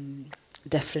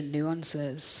different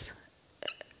nuances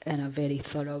in a very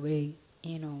thorough way,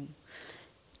 you know.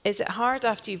 Is it hard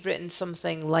after you've written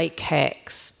something like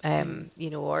Hex, you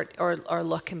know, or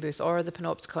Luckenbooth or the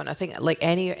Panopticon? I think like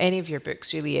any of your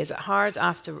books really, is it hard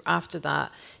after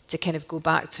that to kind of go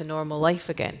back to normal life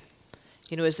again?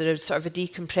 You know, is there a sort of a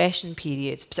decompression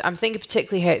period? I'm thinking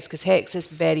particularly Hex, because Hex is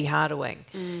very harrowing.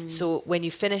 So when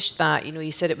you finished that, you know,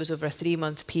 you said it was over a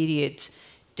 3-month period.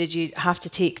 Did you have to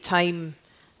take time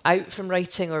out from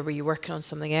writing, or were you working on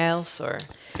something else? Or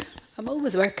I'm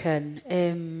always working.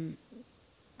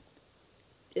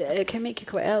 It can make you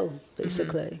quite ill,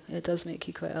 basically. It does make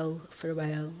you quite ill for a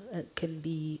while. It can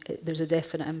be, there's a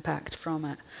definite impact from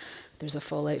it. There's a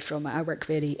fallout from it. I work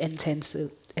very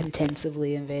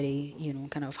intensively and very, you know,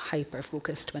 kind of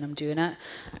hyper-focused when I'm doing it.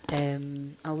 I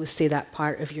always say that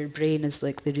part of your brain is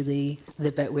like the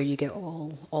bit where you get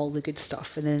all the good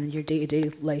stuff, and then in your day-to-day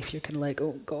life, you're kind of like,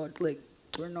 oh, God, like,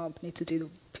 doorknob, need to do the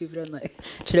Puvrin, like,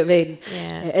 do you know what I mean?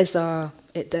 Yeah.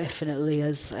 It definitely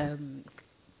is,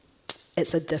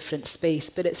 it's a different space,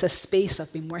 but it's a space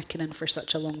I've been working in for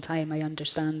such a long time. I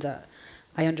understand it.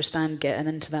 I understand getting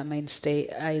into that mind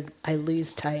state. I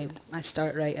lose time. I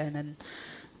start writing, and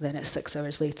then it's 6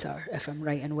 hours later. If I'm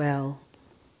writing well,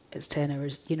 it's 10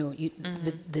 hours. You know,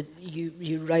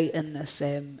 you write in this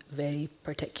very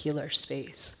particular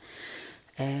space,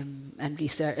 and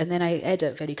research, and then I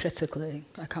edit very critically.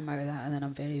 I come out of that, and then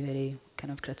I'm very, very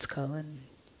kind of critical and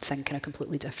think in a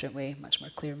completely different way, much more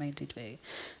clear-minded way,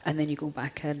 and then you go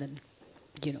back in and,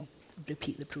 you know,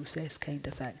 repeat the process kind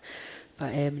of thing.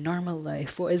 But normal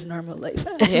life, what is normal life?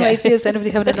 No idea. Is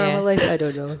anybody having a normal life? I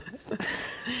don't know.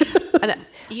 And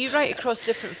you write across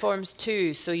different forms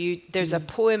too. So there's a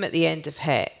poem at the end of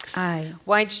Hex. Aye.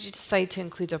 Why did you decide to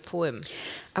include a poem?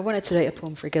 I wanted to write a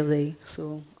poem for Gilly,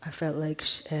 so I felt like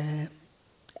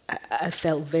I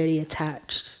felt very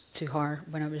attached to her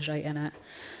when I was writing it.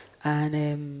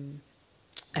 And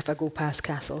if I go past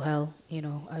Castle Hill, you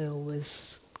know, I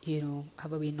always, you know,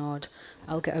 have a wee nod.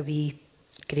 I'll get a wee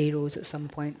grey rose at some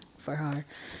point for her.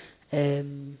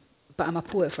 But I'm a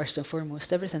poet first and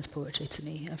foremost. Everything's poetry to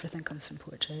me. Everything comes from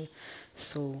poetry.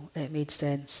 So it made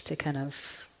sense to kind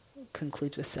of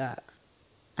conclude with that.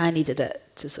 I needed it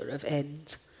to sort of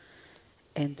end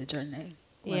the journey.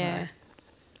 Yeah.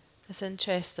 That's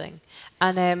interesting.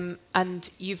 And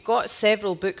you've got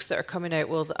several books that are coming out.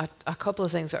 Well, a couple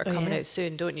of things that are coming out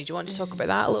soon, don't you? Do you want to talk about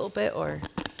that a little bit, or?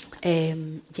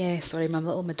 Yeah, sorry, my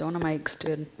little Madonna mic's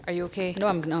doing. Are you okay? No,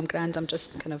 I'm grand. I'm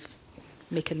just kind of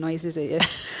making noises at you.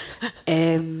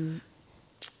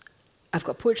 I've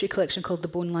got a poetry collection called The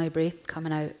Bone Library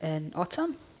coming out in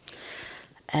autumn.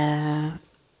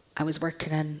 I was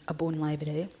working in a bone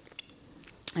library,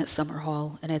 at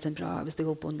Summerhall in Edinburgh. It was the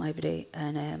old Bone Library,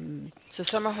 and So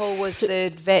Summerhall was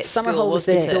the vet Summerhall school, was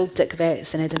wasn't the it? old Dick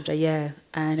Vets in Edinburgh, yeah.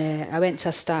 And I went to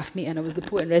a staff meeting. I was the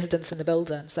poet in residence in the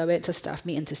building, so I went to a staff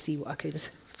meeting to see what I could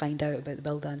find out about the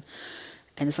building.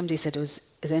 And somebody said, has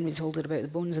anybody told her about the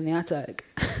bones in the attic?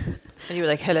 And you were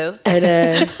like, hello?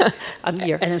 And I'm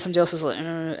here. And then somebody else was like,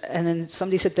 and then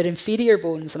somebody said they're inferior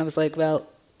bones, and I was like, well,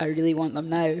 I really want them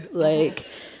now. Like,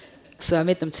 so I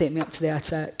made them take me up to the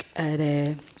attic,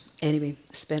 and anyway,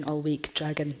 spent all week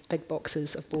dragging big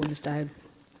boxes of bones down,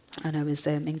 and I was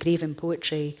engraving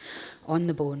poetry on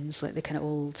the bones, like the kind of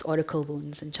old oracle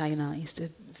bones in China. I used to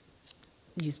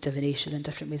use divination and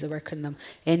different ways of working them.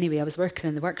 Anyway, I was working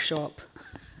in the workshop.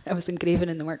 I was engraving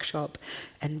in the workshop,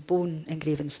 and bone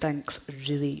engraving stinks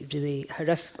really, really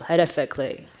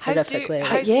horrifically. How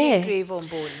do you engrave on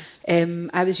bones?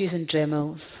 I was using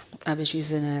Dremels. I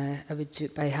would do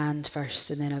it by hand first,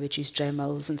 and then I would use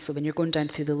Dremels. And so when you're going down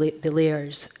through the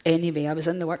layers, anyway, I was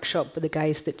in the workshop with the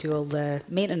guys that do all the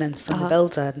maintenance on the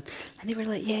building, and they were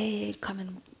like, "Yay, come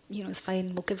and, it's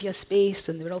fine. We'll give you a space."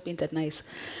 And they were all being dead nice.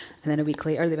 And then a week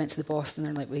later, they went to the boss, and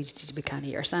they're like, "We can't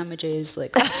eat our sandwiches.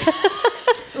 Like,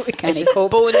 we can't eat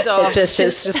coke. Boned off. It's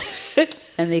just."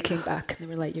 And they came back, and they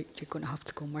were like, "You're going to have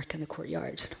to go and work in the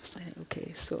courtyard." And I was like,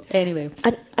 "Okay." So anyway,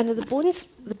 and are the bones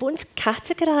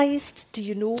categorised? Do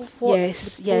you know what?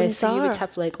 Yes. the bones So you are? would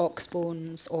have like ox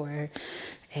bones, or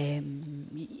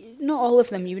not all of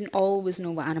them. You wouldn't always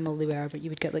know what animal they were, but you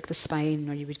would get like the spine,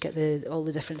 or you would get all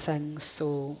the different things.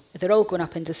 So they're all going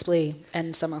up in display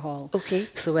in Summerhall. Okay.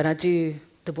 So when I do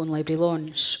the Bone Library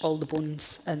launch, all the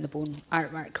bones and the bone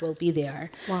artwork will be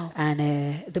there. Wow.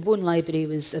 And the Bone Library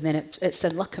was, and then it's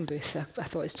in Luckenbooth. I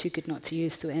thought it was too good not to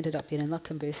use, so it ended up being in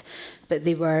Luckenbooth. But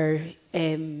they were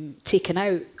taking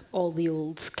out all the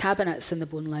old cabinets in the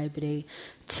Bone Library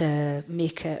to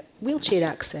make it wheelchair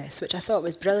access, which I thought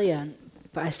was brilliant.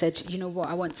 But I said, you know what,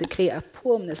 I want to create a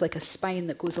poem that's like a spine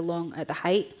that goes along at the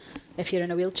height if you're in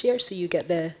a wheelchair. So you get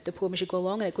the poem as you go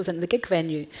along, and it goes into the gig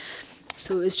venue.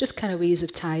 So it was just kind of ways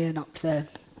of tying up the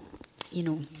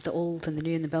old and the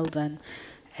new in the building.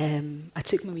 I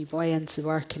took my wee boy into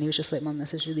work, and he was just like, "Mum,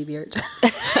 this is really weird."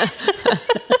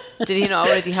 Did he not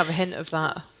already have a hint of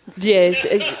that? Yes.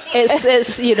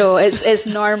 It's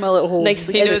normal at home.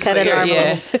 Nicely It's kind of normal.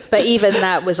 Yeah. But even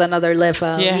that was another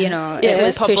level. Yeah. It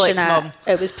was public, pushing Mum.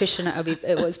 it. It was pushing it a wee.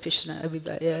 It was pushing it a wee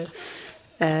bit.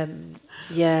 Yeah.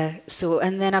 Yeah. So,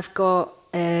 and then I've got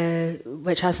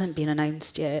which hasn't been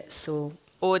announced yet. So.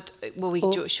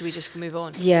 Should we just move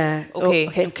on? Yeah. Okay.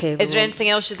 Okay. Is there anything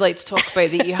else you'd like to talk about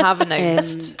that you have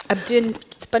announced? I'm doing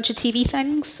a bunch of TV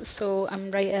things. So I'm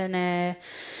writing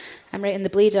The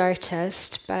Blade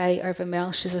Artist by Irvin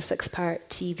Welsh as a 6-part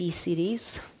TV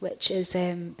series, which is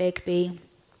Begbie,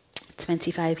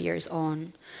 25 years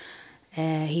on.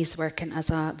 He's working as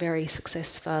a very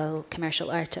successful commercial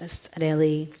artist at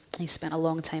LA. He spent a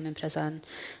long time in prison,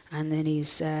 and then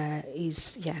he's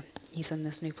in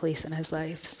this new place in his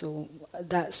life. So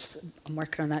I'm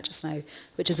working on that just now,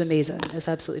 which is amazing. It's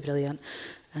absolutely brilliant.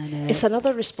 And, it's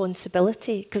another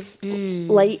responsibility, because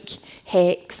like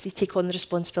Hex, you take on the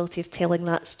responsibility of telling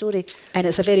that story. And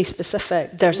it's a very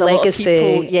specific There's legacy. A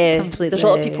lot of people, completely. There's a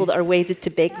lot of people that are wedded to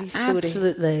Begbie's story.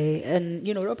 Absolutely. And,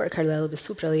 Robert Carlyle was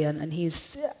so brilliant, and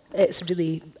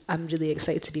I'm really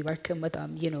excited to be working with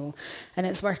him, And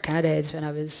it's work I did when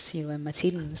I was, in my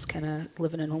teens, kind of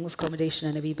living in homeless accommodation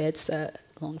in a wee bedsit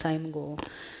a long time ago.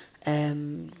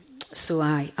 So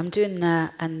I'm doing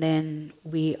that, and then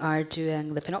we are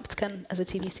doing The Panopticon as a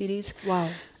TV series. Wow.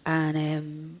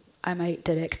 And I might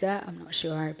direct that, I'm not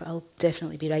sure, but I'll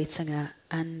definitely be writing it.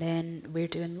 And then we're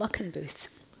doing Luckenbooth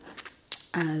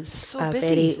as a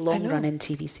very long-running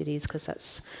TV series, because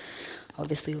that's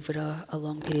obviously over a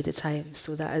long period of time.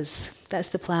 So that's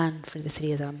the plan for the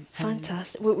three of them.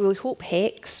 Fantastic. We hope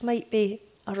Hex might be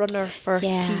a runner for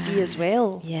TV as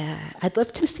well. Yeah, I'd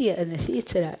love to see it in the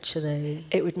theatre, actually.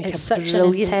 It would make it's a such an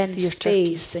brilliant intense theatre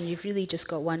space, piece. and you've really just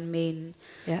got one main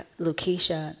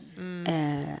location.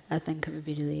 I think it would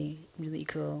be really, really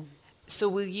cool. So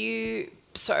will you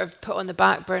sort of put on the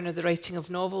back burner the writing of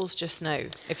novels just now,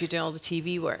 if you're doing all the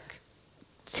TV work?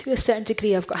 To a certain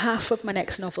degree, I've got half of my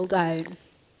next novel down,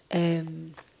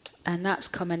 and that's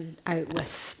coming out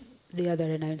with the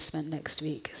other announcement next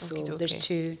week. So there's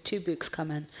two books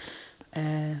coming.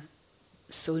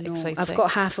 So no, exciting. I've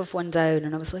got half of one down,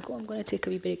 and I was like, I'm going to take a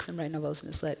wee break from writing novels, and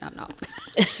it's like, no, I'm not.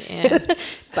 Yeah.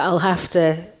 But I'll have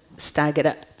to stagger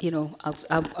it.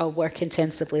 I'll work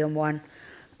intensively on one,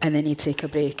 and then you take a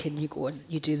break and you go and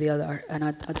you do the other. And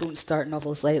I don't start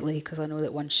novels lightly, because I know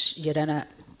that once you're in it,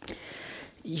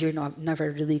 you're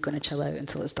never really going to chill out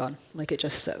until it's done. Like, it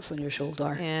just sits on your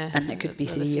shoulder. Yeah, And it could be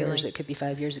 3 years, it could be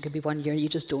 5 years, it could be 1 year. You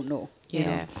just don't know. You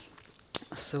know?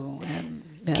 So,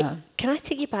 yeah. Can I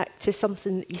take you back to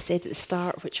something that you said at the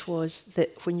start, which was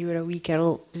that when you were a wee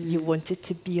girl, you wanted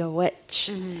to be a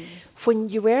witch. When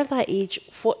you were that age,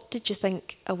 what did you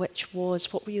think a witch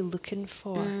was? What were you looking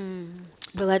for?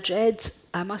 Well,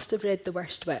 I must have read The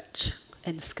Worst Witch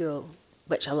in school,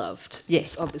 which I loved.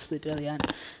 Yes. It's obviously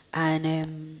brilliant.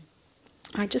 And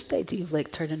I just the idea of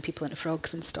like turning people into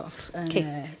frogs and stuff. And,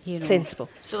 you know, sensible.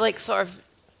 So like sort of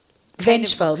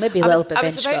vengeful, maybe a little bit I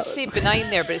was vengeful. about to say benign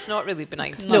there, but it's not really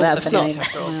benign. It's No, not that's subtle benign. to a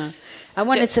frog. Yeah. I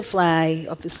wanted to fly,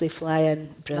 obviously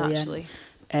flying, brilliant. Naturally.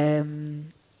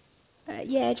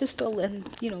 Yeah, just all in,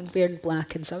 you know, wearing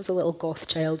black. And so I was a little goth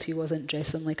child who wasn't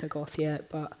dressing like a goth yet,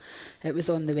 but it was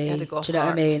on the way. Had Do a goth you know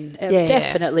what I heart. mean? It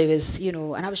definitely was, you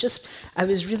know, and I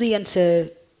was really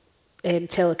into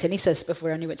telekinesis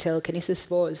before I knew what telekinesis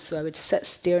was. So I would sit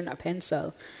staring at a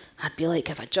pencil. I'd be like,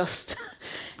 if I just,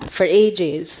 for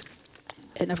ages,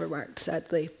 it never worked,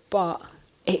 sadly, but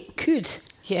it could.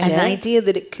 Yeah. And the idea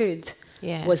that it could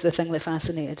Yeah. was the thing that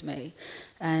fascinated me.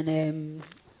 And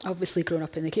obviously, growing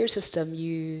up in the care system,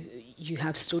 you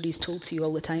have stories told to you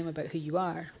all the time about who you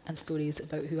are and stories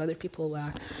about who other people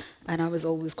are. And I was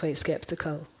always quite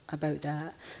sceptical about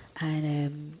that.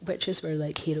 And witches were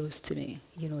like heroes to me.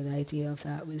 You know, the idea of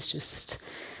that was just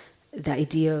the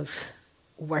idea of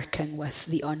working with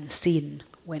the unseen,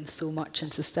 when so much in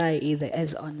society that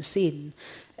is unseen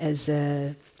is,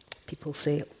 people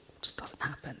say, it just doesn't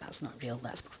happen, that's not real,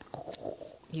 that's,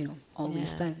 you know, all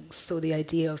these things. So the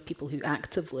idea of people who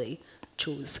actively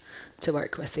chose to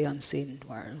work with the unseen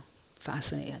were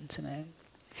fascinating to me.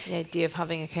 The idea of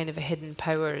having a kind of a hidden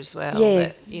power as well, Yeah.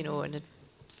 that, you know, in a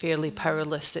fairly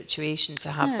powerless situation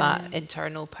to have that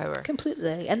internal power.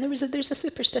 Completely. And there's a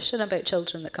superstition about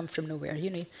children that come from nowhere.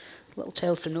 You know, a little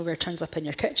child from nowhere turns up in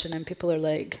your kitchen and people are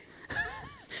like,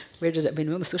 where did it, I mean,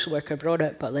 well, the social worker brought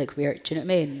it, but like, where, do you know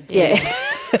what I mean? Yeah.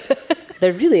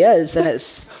 There really is, and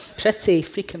it's pretty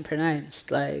freaking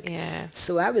pronounced. Like, Yeah.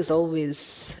 so I was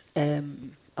always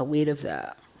aware of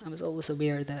that. I was always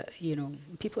aware that, you know,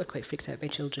 people are quite freaked out by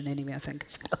children anyway, I think,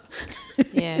 as well.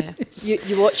 Yeah.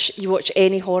 You watch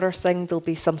any horror thing, there'll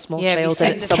be some small Yeah, have you child seen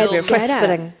in it the somewhere film?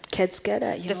 whispering. Kids get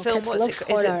it. You The know, film, kids what's love it? Is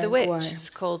horror it The and Witch? gore. It's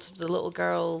called the little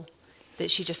girl that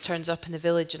she just turns up in the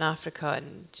village in Africa,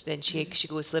 and then she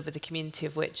goes to live with a community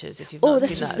of witches. If you've not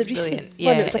this seen was that, the it's recent brilliant. one.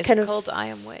 Yeah, It was a it's kind of- called I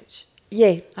Am Witch.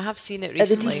 Yeah. I have seen it At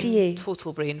the recently. DCA.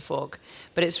 Total brain fog,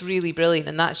 but it's really brilliant.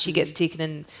 And that she gets taken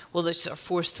in. Well, they're sort of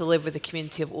forced to live with a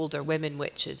community of older women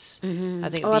witches. I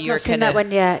think Oh, I've not seen that one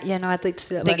yet. Yeah, no, I'd like to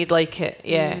see that I think one. you'd like it.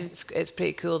 Yeah, it's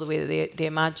pretty cool the way that they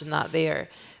imagine that there.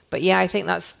 But yeah, I think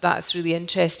that's really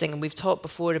interesting. And we've talked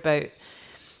before about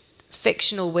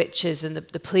fictional witches and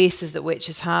the places that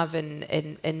witches have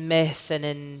in myth and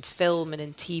in film and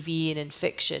in TV and in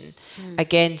fiction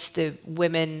against the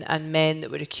women and men that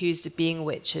were accused of being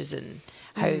witches, and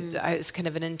how it's kind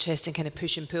of an interesting kind of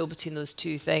push and pull between those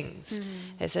two things.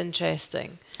 It's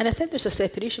interesting. And I think there's a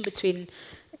separation between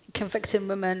convicting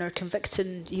women or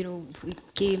convicting, you know,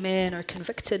 gay men or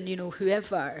convicting, you know,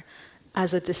 whoever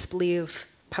as a display of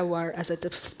power, as a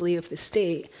display of the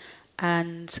state,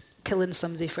 and killing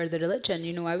somebody for their religion.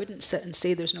 You know, I wouldn't sit and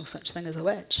say there's no such thing as a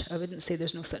witch. I wouldn't say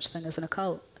there's no such thing as an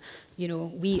occult. You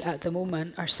know, we at the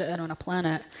moment are sitting on a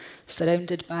planet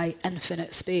surrounded by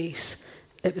infinite space.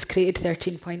 It was created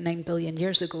 13.9 billion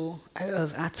years ago out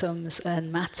of atoms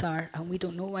and matter, and we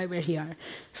don't know why we're here.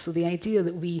 So the idea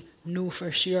that we know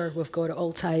for sure we've got it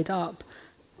all tied up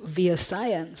via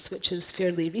science, which is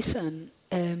fairly recent,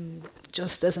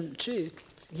 just isn't true.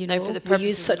 You Now, know, for the we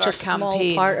use purposes such of our a small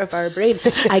campaign. part of our brain.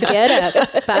 I get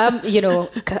it, but I'm, you know,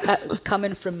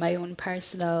 coming from my own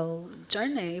personal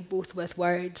journey, both with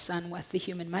words and with the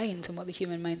human mind and what the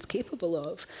human mind's capable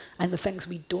of, and the things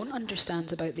we don't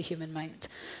understand about the human mind,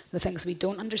 the things we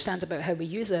don't understand about how we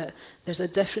use it. There's a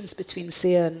difference between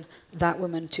saying that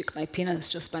woman took my penis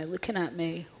just by looking at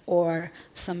me, or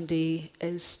somebody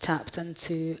is tapped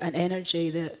into an energy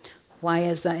that. Why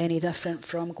is that any different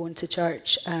from going to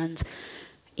church and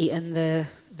eating the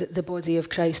body of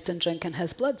Christ and drinking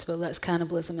his blood? Well, that's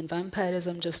cannibalism and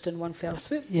vampirism just in one fell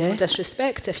swoop. Yeah. No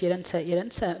disrespect, if you're into it, you're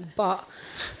into it. But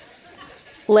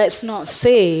let's not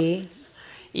say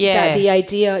that the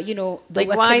idea, you know... Like,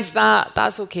 why is that?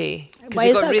 That's okay. Because Why they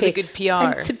is got that really okay? good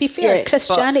PR. And to be fair, Yeah,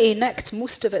 Christianity nicked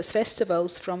most of its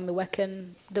festivals from the Wiccan,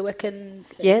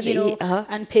 Yeah, you know, uh-huh.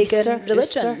 and pagan Easter,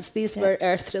 religions. Easter, These were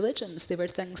earth religions. They were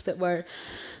things that were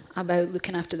about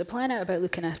looking after the planet, about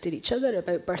looking after each other,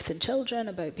 about birthing children,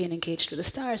 about being engaged with the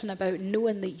stars, and about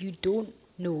knowing that you don't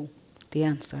know the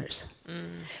answers.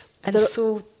 And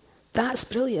so that's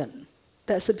brilliant.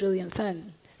 That's a brilliant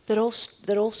thing. They're all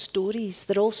stories.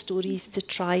 They're all stories to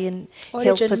try and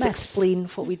Origin help us myths. explain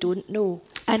what we don't know.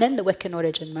 And in the Wiccan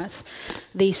origin myth,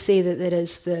 they say that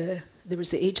there was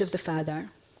the age of the father,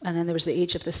 and then there was the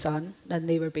age of the son, and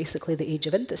they were basically the age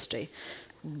of industry.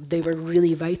 They were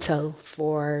really vital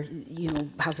for,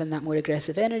 having that more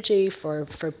aggressive energy, for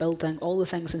building all the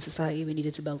things in society we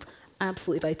needed to build.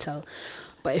 Absolutely vital.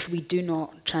 But if we do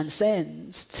not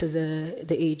transcend to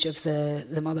the age of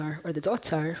the mother or the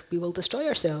daughter, we will destroy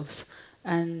ourselves.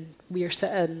 And we are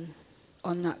sitting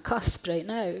on that cusp right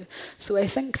now. So I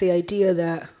think the idea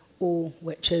that,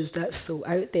 witches, that's so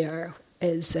out there,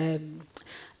 is,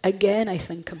 again, I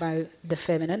think about the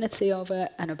femininity of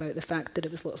it and about the fact that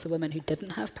it was lots of women who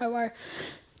didn't have power.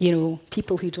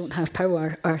 People who don't have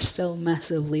power are still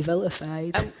massively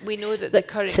vilified. And we know that the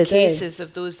current today, cases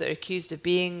of those that are accused of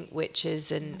being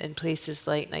witches in places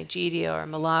like Nigeria or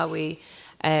Malawi,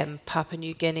 Papua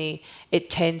New Guinea,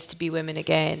 it tends to be women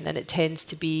again, and it tends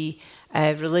to be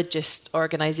religious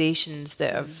organisations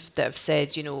that have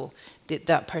said,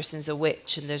 that person's a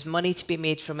witch, and there's money to be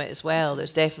made from it as well.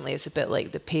 There's definitely, it's a bit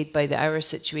like the paid by the hour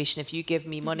situation. If you give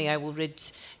me money, I will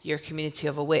rid your community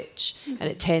of a witch. And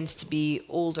it tends to be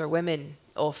older women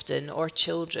often, or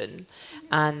children,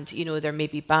 and they're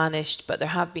maybe banished, but there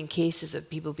have been cases of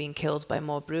people being killed by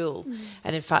mob rule.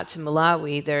 And in fact in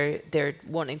Malawi they're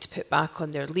wanting to put back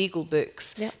on their legal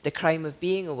books the crime of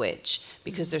being a witch,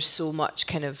 because there's so much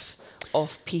kind of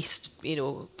off-piste,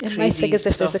 and my thing is,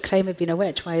 if there's a crime of being a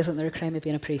witch, why isn't there a crime of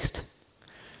being a priest?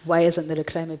 Why isn't there a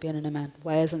crime of being an imam?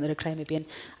 Why isn't there a crime of being...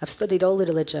 I've studied all the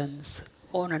religions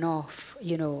on and off,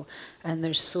 and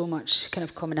there's so much kind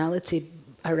of commonality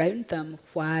around them.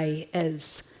 Why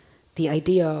is the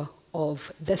idea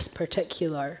of this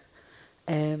particular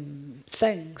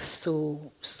thing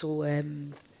so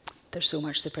there's so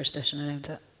much superstition around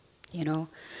it,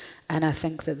 And I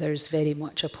think that there's very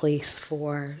much a place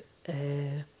for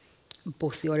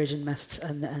both the origin myths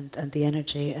and the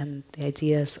energy and the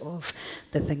ideas of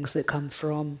the things that come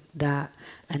from that,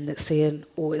 and that saying,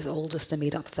 it's all just a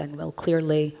made-up thing. Well,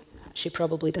 clearly she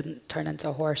probably didn't turn into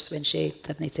a horse when she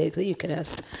didn't take the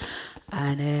Eucharist,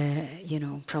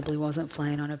 and probably wasn't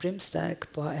flying on a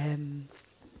broomstick. But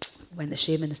when the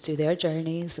shamans do their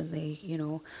journeys and they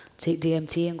take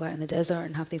DMT and go out in the desert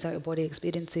and have these out-of-body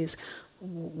experiences,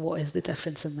 what is the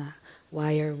difference in that?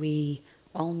 Why are we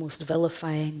almost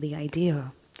vilifying the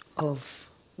idea of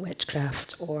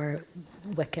witchcraft or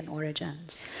Wiccan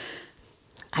origins?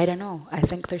 I don't know. I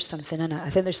think there's something in it. I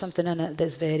think there's something in it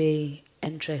that's very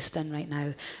interesting right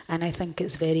now. And I think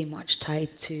it's very much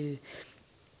tied to,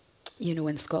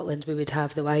 in Scotland we would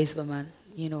have the wise women,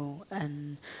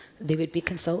 and they would be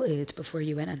consulted before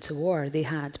you went into war. They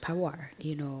had power,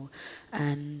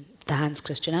 and the Hans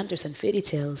Christian Andersen fairy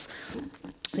tales,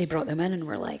 they brought them in and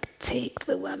were like, take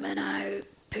the women out,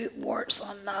 put warts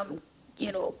on them,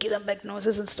 give them big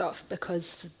noses and stuff,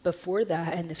 because before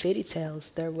that in the fairy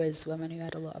tales there was women who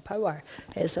had a lot of power.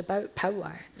 It's about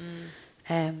power,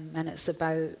 and it's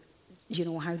about,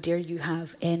 how dare you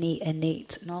have any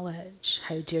innate knowledge?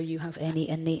 How dare you have any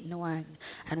innate knowing?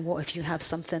 And what if you have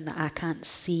something that I can't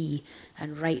see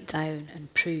and write down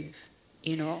and prove,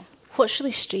 What's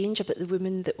really strange about the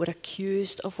women that were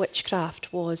accused of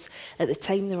witchcraft was, at the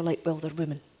time they were like, well, they're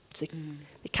women, so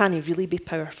they can't really be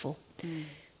powerful.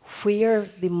 Where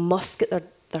they must get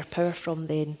their power from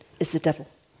then is the devil.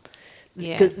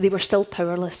 Yeah. They were still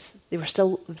powerless. They were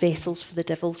still vessels for the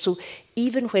devil. So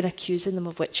even when accusing them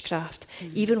of witchcraft,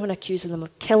 even when accusing them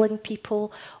of killing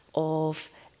people, of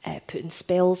putting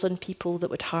spells on people that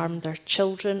would harm their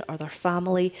children or their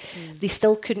family, they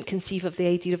still couldn't conceive of the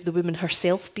idea of the woman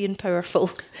herself being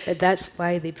powerful. But that's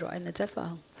why they brought in the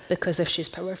devil. Because if she's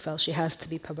powerful, she has to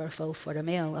be powerful for a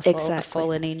male, a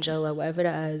fallen angel or whatever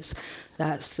it is.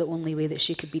 That's the only way that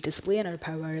she could be displaying her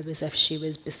power, was if she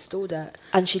was bestowed it.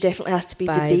 And she definitely has to be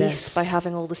debased by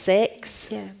having all the sex.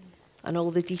 Yeah. And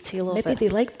all the detail of it. Maybe they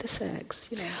liked the sex,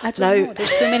 I don't know.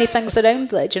 There's so many things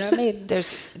around it, do you know what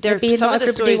I mean? Some of the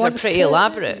stories are pretty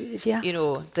elaborate. Yeah.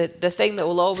 The thing that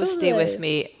will always stay with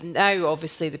me now,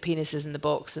 obviously, the penises in the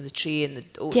box and the tree and the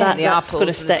oats and the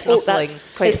apples and the snuffling.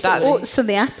 It's the oats and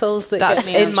the apples that's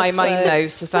in my mind now.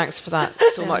 So thanks for that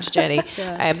so much, Jenny.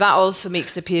 That also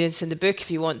makes an appearance in the book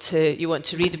if you want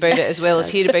to read about it as well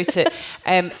as hear about it.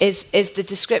 Is the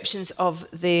descriptions of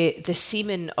the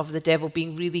semen of the devil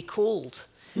being really cold.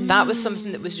 That was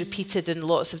something that was repeated in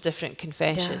lots of different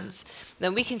confessions. Now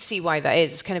we can see why that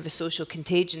is. It's kind of a social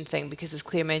contagion thing, because as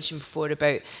Claire mentioned before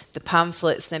about the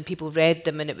pamphlets, then people read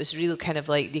them and it was real kind of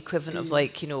like the equivalent of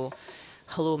like,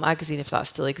 Hello magazine, if that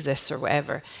still exists or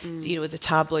whatever, the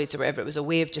tabloids or whatever. It was a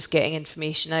way of just getting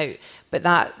information out. But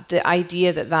the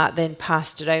idea that then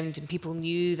passed around and people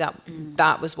knew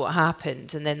that was what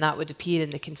happened, and then that would appear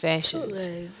in the confessions.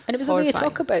 Totally. And it was a way to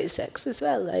talk about sex as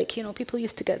well. Like, people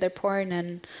used to get their porn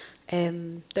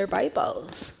and their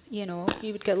Bibles. You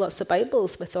would get lots of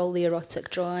Bibles with all the erotic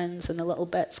drawings and the little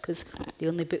bits, because they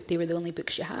were the only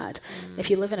books you had. If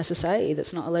you live in a society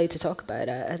that's not allowed to talk about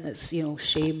it, and it's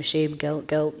shame, guilt,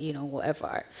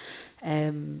 whatever,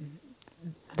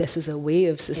 this is a way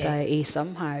of society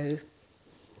somehow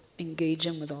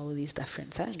engaging with all of these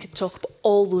different things. You could talk about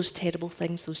all those terrible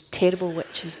things those terrible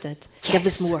witches did. Yes. Give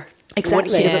us more. Exactly. I want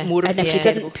to hear a bit more of and if you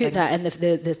didn't put things. that in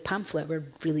the pamphlet, we're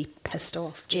really pissed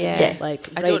off. Like,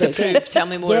 I don't approve. Tell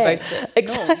me more about it.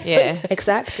 Exactly. No. Yeah.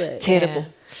 Exactly. Terrible.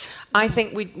 Yeah. I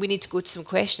think we need to go to some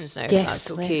questions now, if Yes,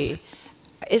 that's okay. let's.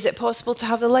 Is it possible to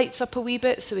have the lights up a wee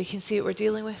bit so we can see what we're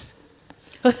dealing with?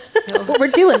 What we're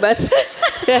dealing with.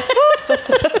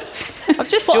 I'm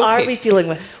just What joking. are we dealing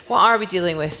with? What are we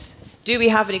dealing with? Do we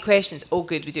have any questions? Oh,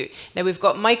 good, we do. Now, we've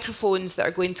got microphones that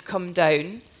are going to come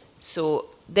down. So,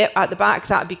 at the back,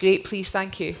 that would be great, please.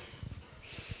 Thank you.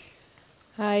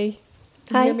 Hi.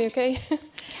 Can you hear me okay?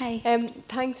 Hi.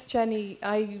 Thanks, Jenny.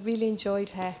 I really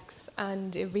enjoyed Hex,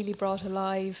 and it really brought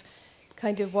alive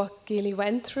kind of what Geely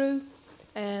went through.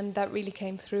 That really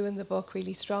came through in the book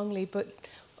really strongly. But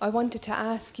I wanted to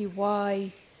ask you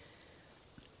why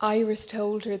Iris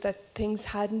told her that things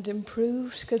hadn't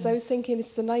improved, because I was thinking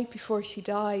it's the night before she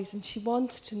dies and she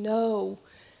wants to know,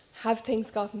 have things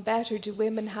gotten better? Do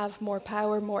women have more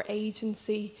power, more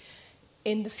agency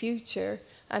in the future?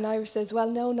 And Iris says, well,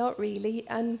 no, not really.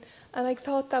 And I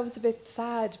thought that was a bit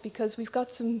sad, because we've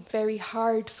got some very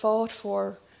hard fought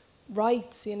for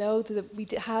rights, that we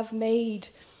have made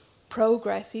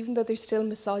progress, even though there's still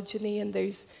misogyny and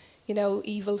there's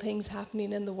evil things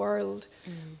happening in the world.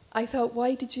 I thought,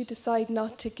 why did you decide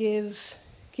not to give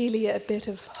Geely a bit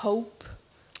of hope?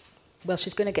 Well,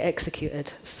 she's going to get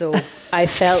executed. So I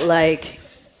felt like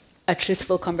a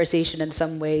truthful conversation in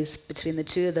some ways between the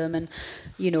two of them. And,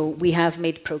 we have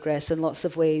made progress in lots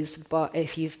of ways. But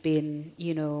if you've been,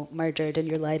 murdered and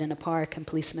you're lying in a park and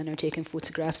policemen are taking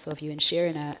photographs of you and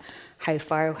sharing it, how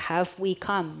far have we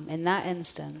come? In that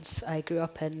instance, I grew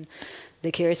up in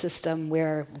the care system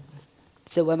where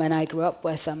the women I grew up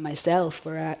with and myself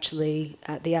were actually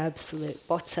at the absolute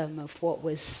bottom of what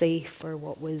was safe or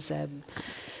what was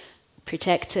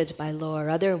protected by law or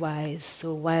otherwise.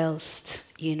 So whilst,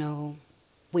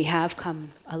 we have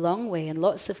come a long way in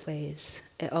lots of ways,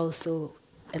 it also,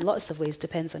 in lots of ways,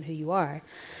 depends on who you are.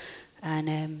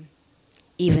 And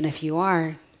even if you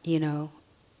are,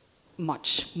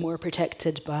 much more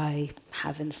protected by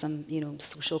having some,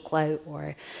 social clout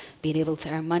or being able to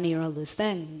earn money or all those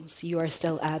things, you are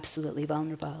still absolutely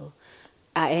vulnerable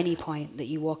at any point that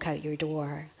you walk out your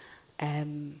door.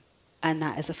 And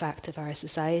that is a fact of our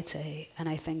society. And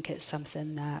I think it's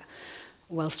something that,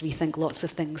 whilst we think lots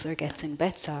of things are getting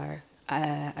better,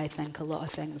 I think a lot of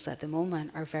things at the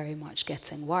moment are very much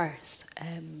getting worse.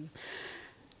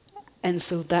 And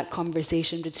so that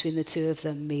conversation between the two of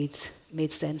them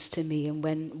made sense to me. And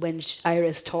when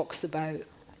Iris talks about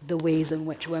the ways in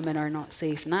which women are not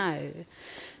safe now,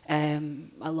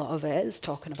 a lot of it is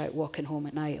talking about walking home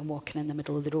at night and walking in the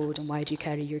middle of the road, and why do you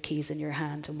carry your keys in your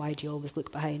hand, and why do you always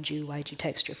look behind you, why do you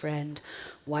text your friend,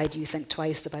 why do you think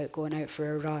twice about going out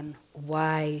for a run,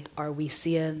 why are we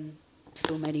seeing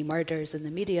so many murders in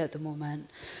the media at the moment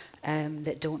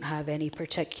that don't have any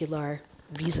particular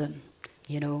reason.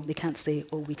 They can't say,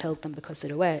 oh, we killed them because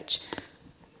they're a witch,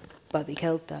 but they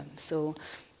killed them. So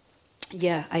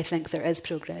yeah, I think there is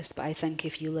progress, but I think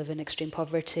if you live in extreme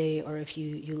poverty, or if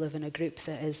you live in a group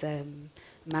that is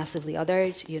massively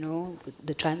othered,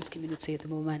 the trans community at the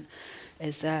moment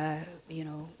is,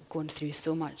 going through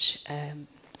so much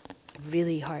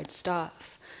really hard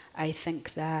stuff. I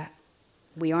think that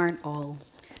we aren't all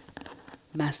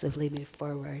massively moved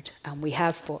forward, and we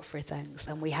have fought for things,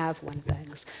 and we have won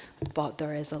things, but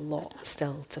there is a lot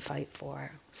still to fight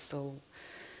for. So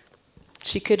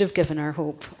she could have given her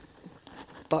hope,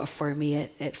 but for me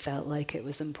it felt like it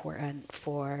was important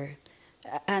for,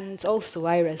 and also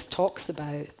Iris talks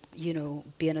about,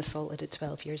 being assaulted at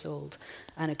 12 years old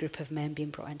and a group of men being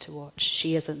brought in to watch.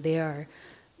 She isn't there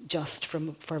just for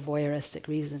voyeuristic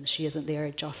reasons. She isn't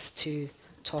there just to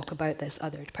talk about this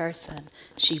othered person.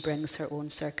 She brings her own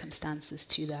circumstances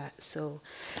to that. So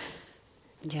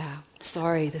yeah,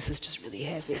 sorry, this is just really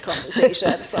heavy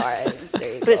conversation. Sorry.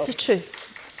 There you But go. it's the truth.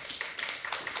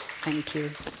 Thank you.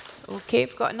 Okay,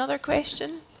 we've got another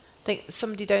question. I think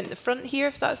somebody down at the front here,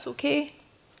 if that's okay.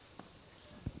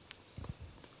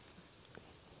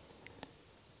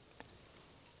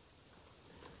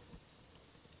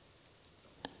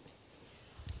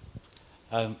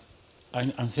 I'm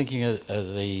thinking of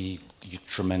the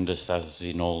tremendous, as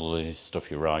in all the stuff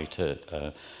you write,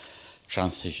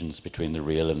 transitions between the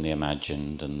real and the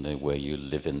imagined, and the way you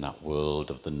live in that world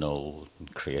of the null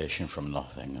and creation from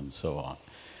nothing and so on.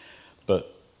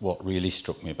 But what really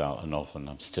struck me about the novel, and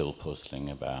I'm still puzzling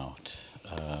about,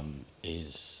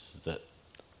 is that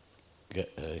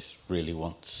Grace really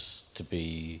wants to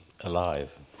be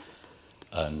alive,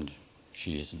 and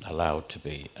she isn't allowed to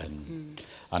be. And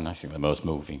I think the most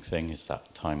moving thing is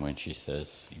that time when she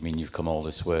says, "You mean you've come all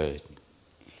this way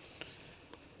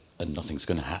and nothing's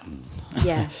going to happen?"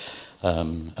 Yeah.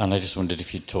 And I just wondered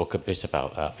if you'd talk a bit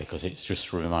about that, because it's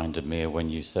just reminded me of when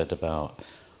you said about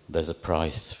there's a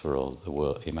price for all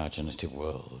the imaginative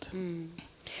world.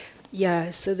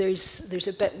 Yeah, so there's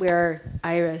a bit where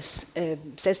Iris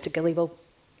says to Gilly, "Well,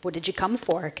 what did you come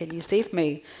for? Can you save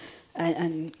me?"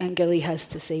 And Gilly has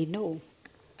to say no,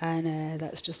 and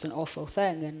that's just an awful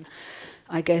thing. And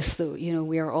I guess that, you know,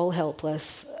 we are all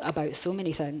helpless about so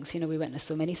many things. You know, we witness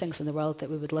so many things in the world that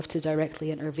we would love to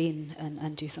directly intervene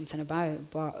and do something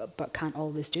about, but can't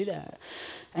always do that.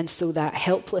 And so that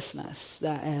helplessness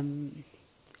that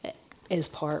is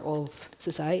part of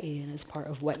society and is part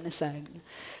of witnessing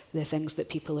the things that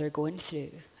people are going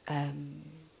through.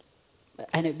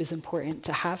 And it was important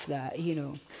to have that, you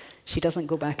know. She doesn't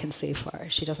go back and save her.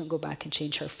 She doesn't go back and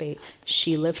change her fate.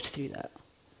 She lived through that.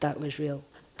 That was real.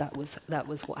 That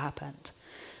was what happened,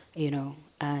 you know.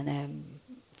 And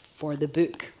for the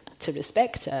book to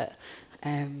respect it,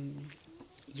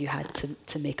 you had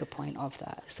to make a point of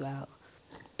that as well.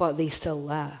 But they still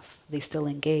laugh. They still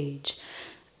engage.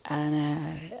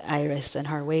 And Iris, in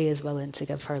her way, is willing to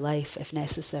give her life, if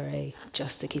necessary,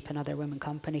 just to keep another woman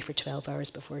company for 12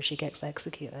 hours before she gets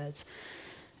executed.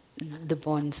 The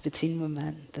bonds between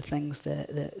women, the things that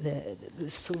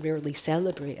is so rarely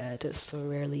celebrated, it's so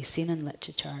rarely seen in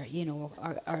literature, you know,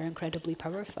 are incredibly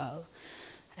powerful.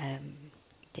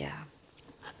 Yeah.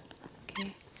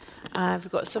 Okay.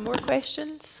 We've got some more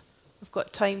questions. We've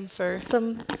got time for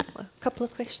a couple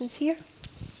of questions here.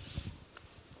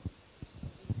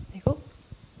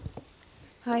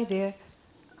 Hi there.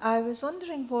 I was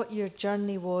wondering what your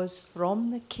journey was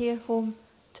from the care home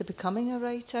to becoming a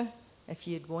writer, if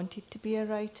you'd wanted to be a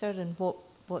writer, and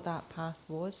what that path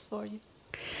was for you.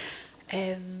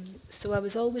 So I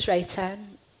was always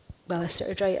writing. Well, I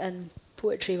started writing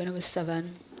poetry when I was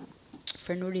 7,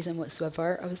 for no reason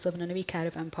whatsoever. I was living in a wee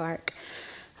caravan park,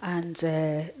 and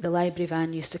the library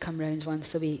van used to come round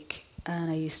once a week, and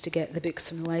I used to get the books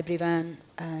from the library van,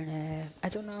 and I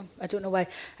don't know why.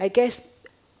 I guess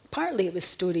partly it was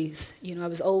stories. You know, I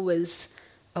was always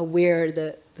aware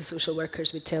that the social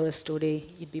workers would tell a story.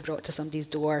 You'd be brought to somebody's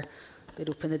door, they'd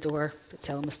open the door, they'd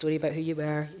tell them a story about who you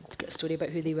were, you'd get a story about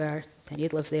who they were, then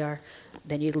you'd live there,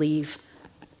 then you'd leave,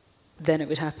 then it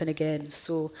would happen again.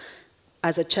 So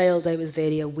as a child, I was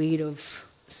very aware of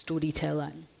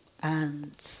storytelling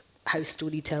and how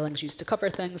storytelling's used to cover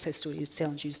things, how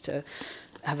storytelling's used to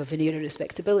have a veneer of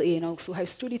respectability, and also how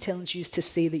storytelling's used to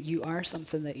say that you are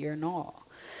something that you're not.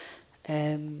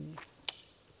 And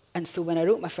so when I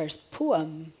wrote my first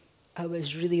poem, I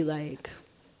was really like,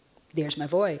 there's my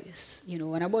voice, you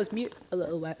know. And I was mute a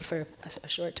little bit for a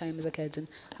short time as a kid, and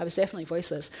I was definitely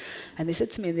voiceless. And they said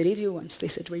to me on the radio once, they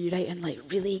said, "Were you writing like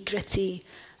really gritty?"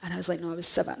 And I was like, "No, I was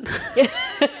 7."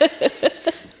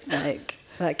 Like,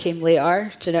 that came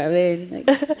later, do you know what I mean?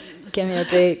 Like, give me a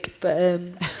break. But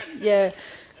yeah,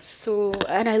 so,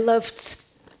 and I loved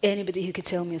anybody who could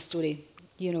tell me a story.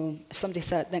 You know, if somebody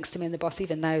sat next to me in the bus,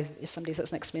 even now, if somebody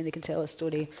sits next to me and they can tell a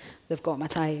story, they've got my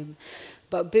time.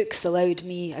 But books allowed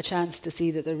me a chance to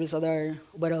see that there was other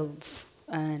worlds,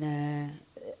 and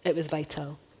it was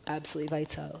vital, absolutely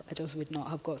vital. I just would not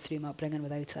have got through my upbringing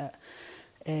without it.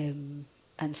 And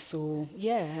so,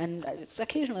 yeah, and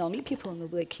occasionally I'll meet people and they'll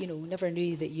be like, you know, never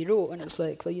knew that you wrote, and it's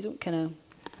like, well, you don't kind of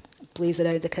blaze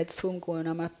around the kids' home going,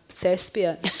 I'm a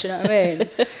thespian, do you know what I mean?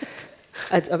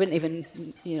 I wouldn't even,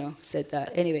 you know, said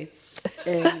that. Anyway,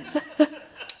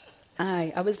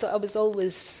 I was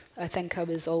always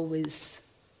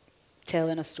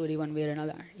telling a story one way or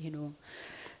another, you know,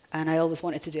 and I always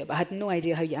wanted to do it, but I had no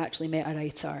idea how you actually met a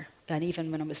writer. And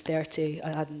even when I was 30, I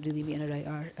hadn't really met a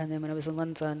writer. And then when I was in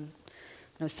London,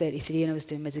 when I was 33 and I was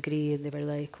doing my degree, and they were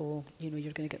like, "Oh, you know,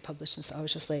 you're going to get published," and so I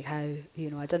was just like, "How?" You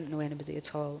know, I didn't know anybody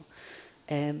at all,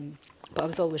 but I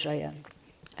was always writing,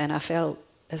 and I felt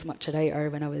as much a writer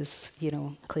when I was, you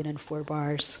know, cleaning 4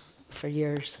 bars for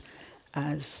years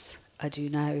as I do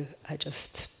now. I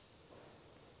just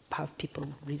have people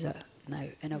read it now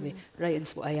in a way.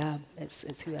 Writing's what I am.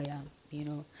 It's who I am, you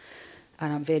know.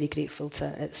 And I'm very grateful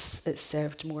to it's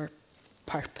served more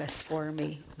purpose for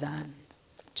me than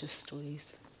witches'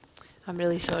 stories. I'm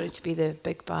really sorry to be the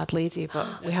big bad lady, but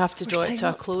we have to draw it to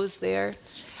a close there.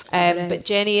 But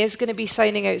Jenny is going to be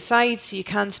signing outside, so you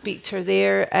can speak to her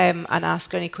there and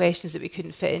ask her any questions that we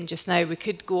couldn't fit in just now. We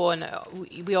could go on,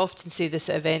 we often say this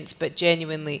at events, but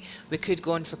genuinely we could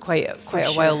go on for quite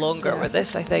a while longer with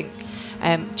this, I think.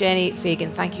 Jenny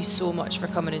Fagan, thank you so much for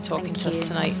coming and talking to us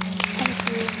tonight.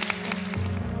 Thank you.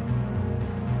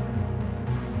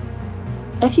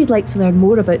 If you'd like to learn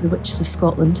more about the Witches of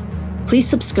Scotland, please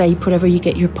subscribe wherever you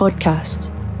get your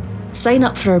podcasts. Sign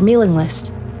up for our mailing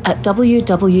list at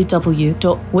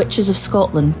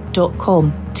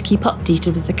www.witchesofscotland.com to keep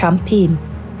updated with the campaign.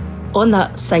 On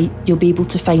that site, you'll be able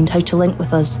to find how to link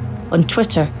with us on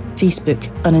Twitter, Facebook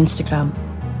and Instagram.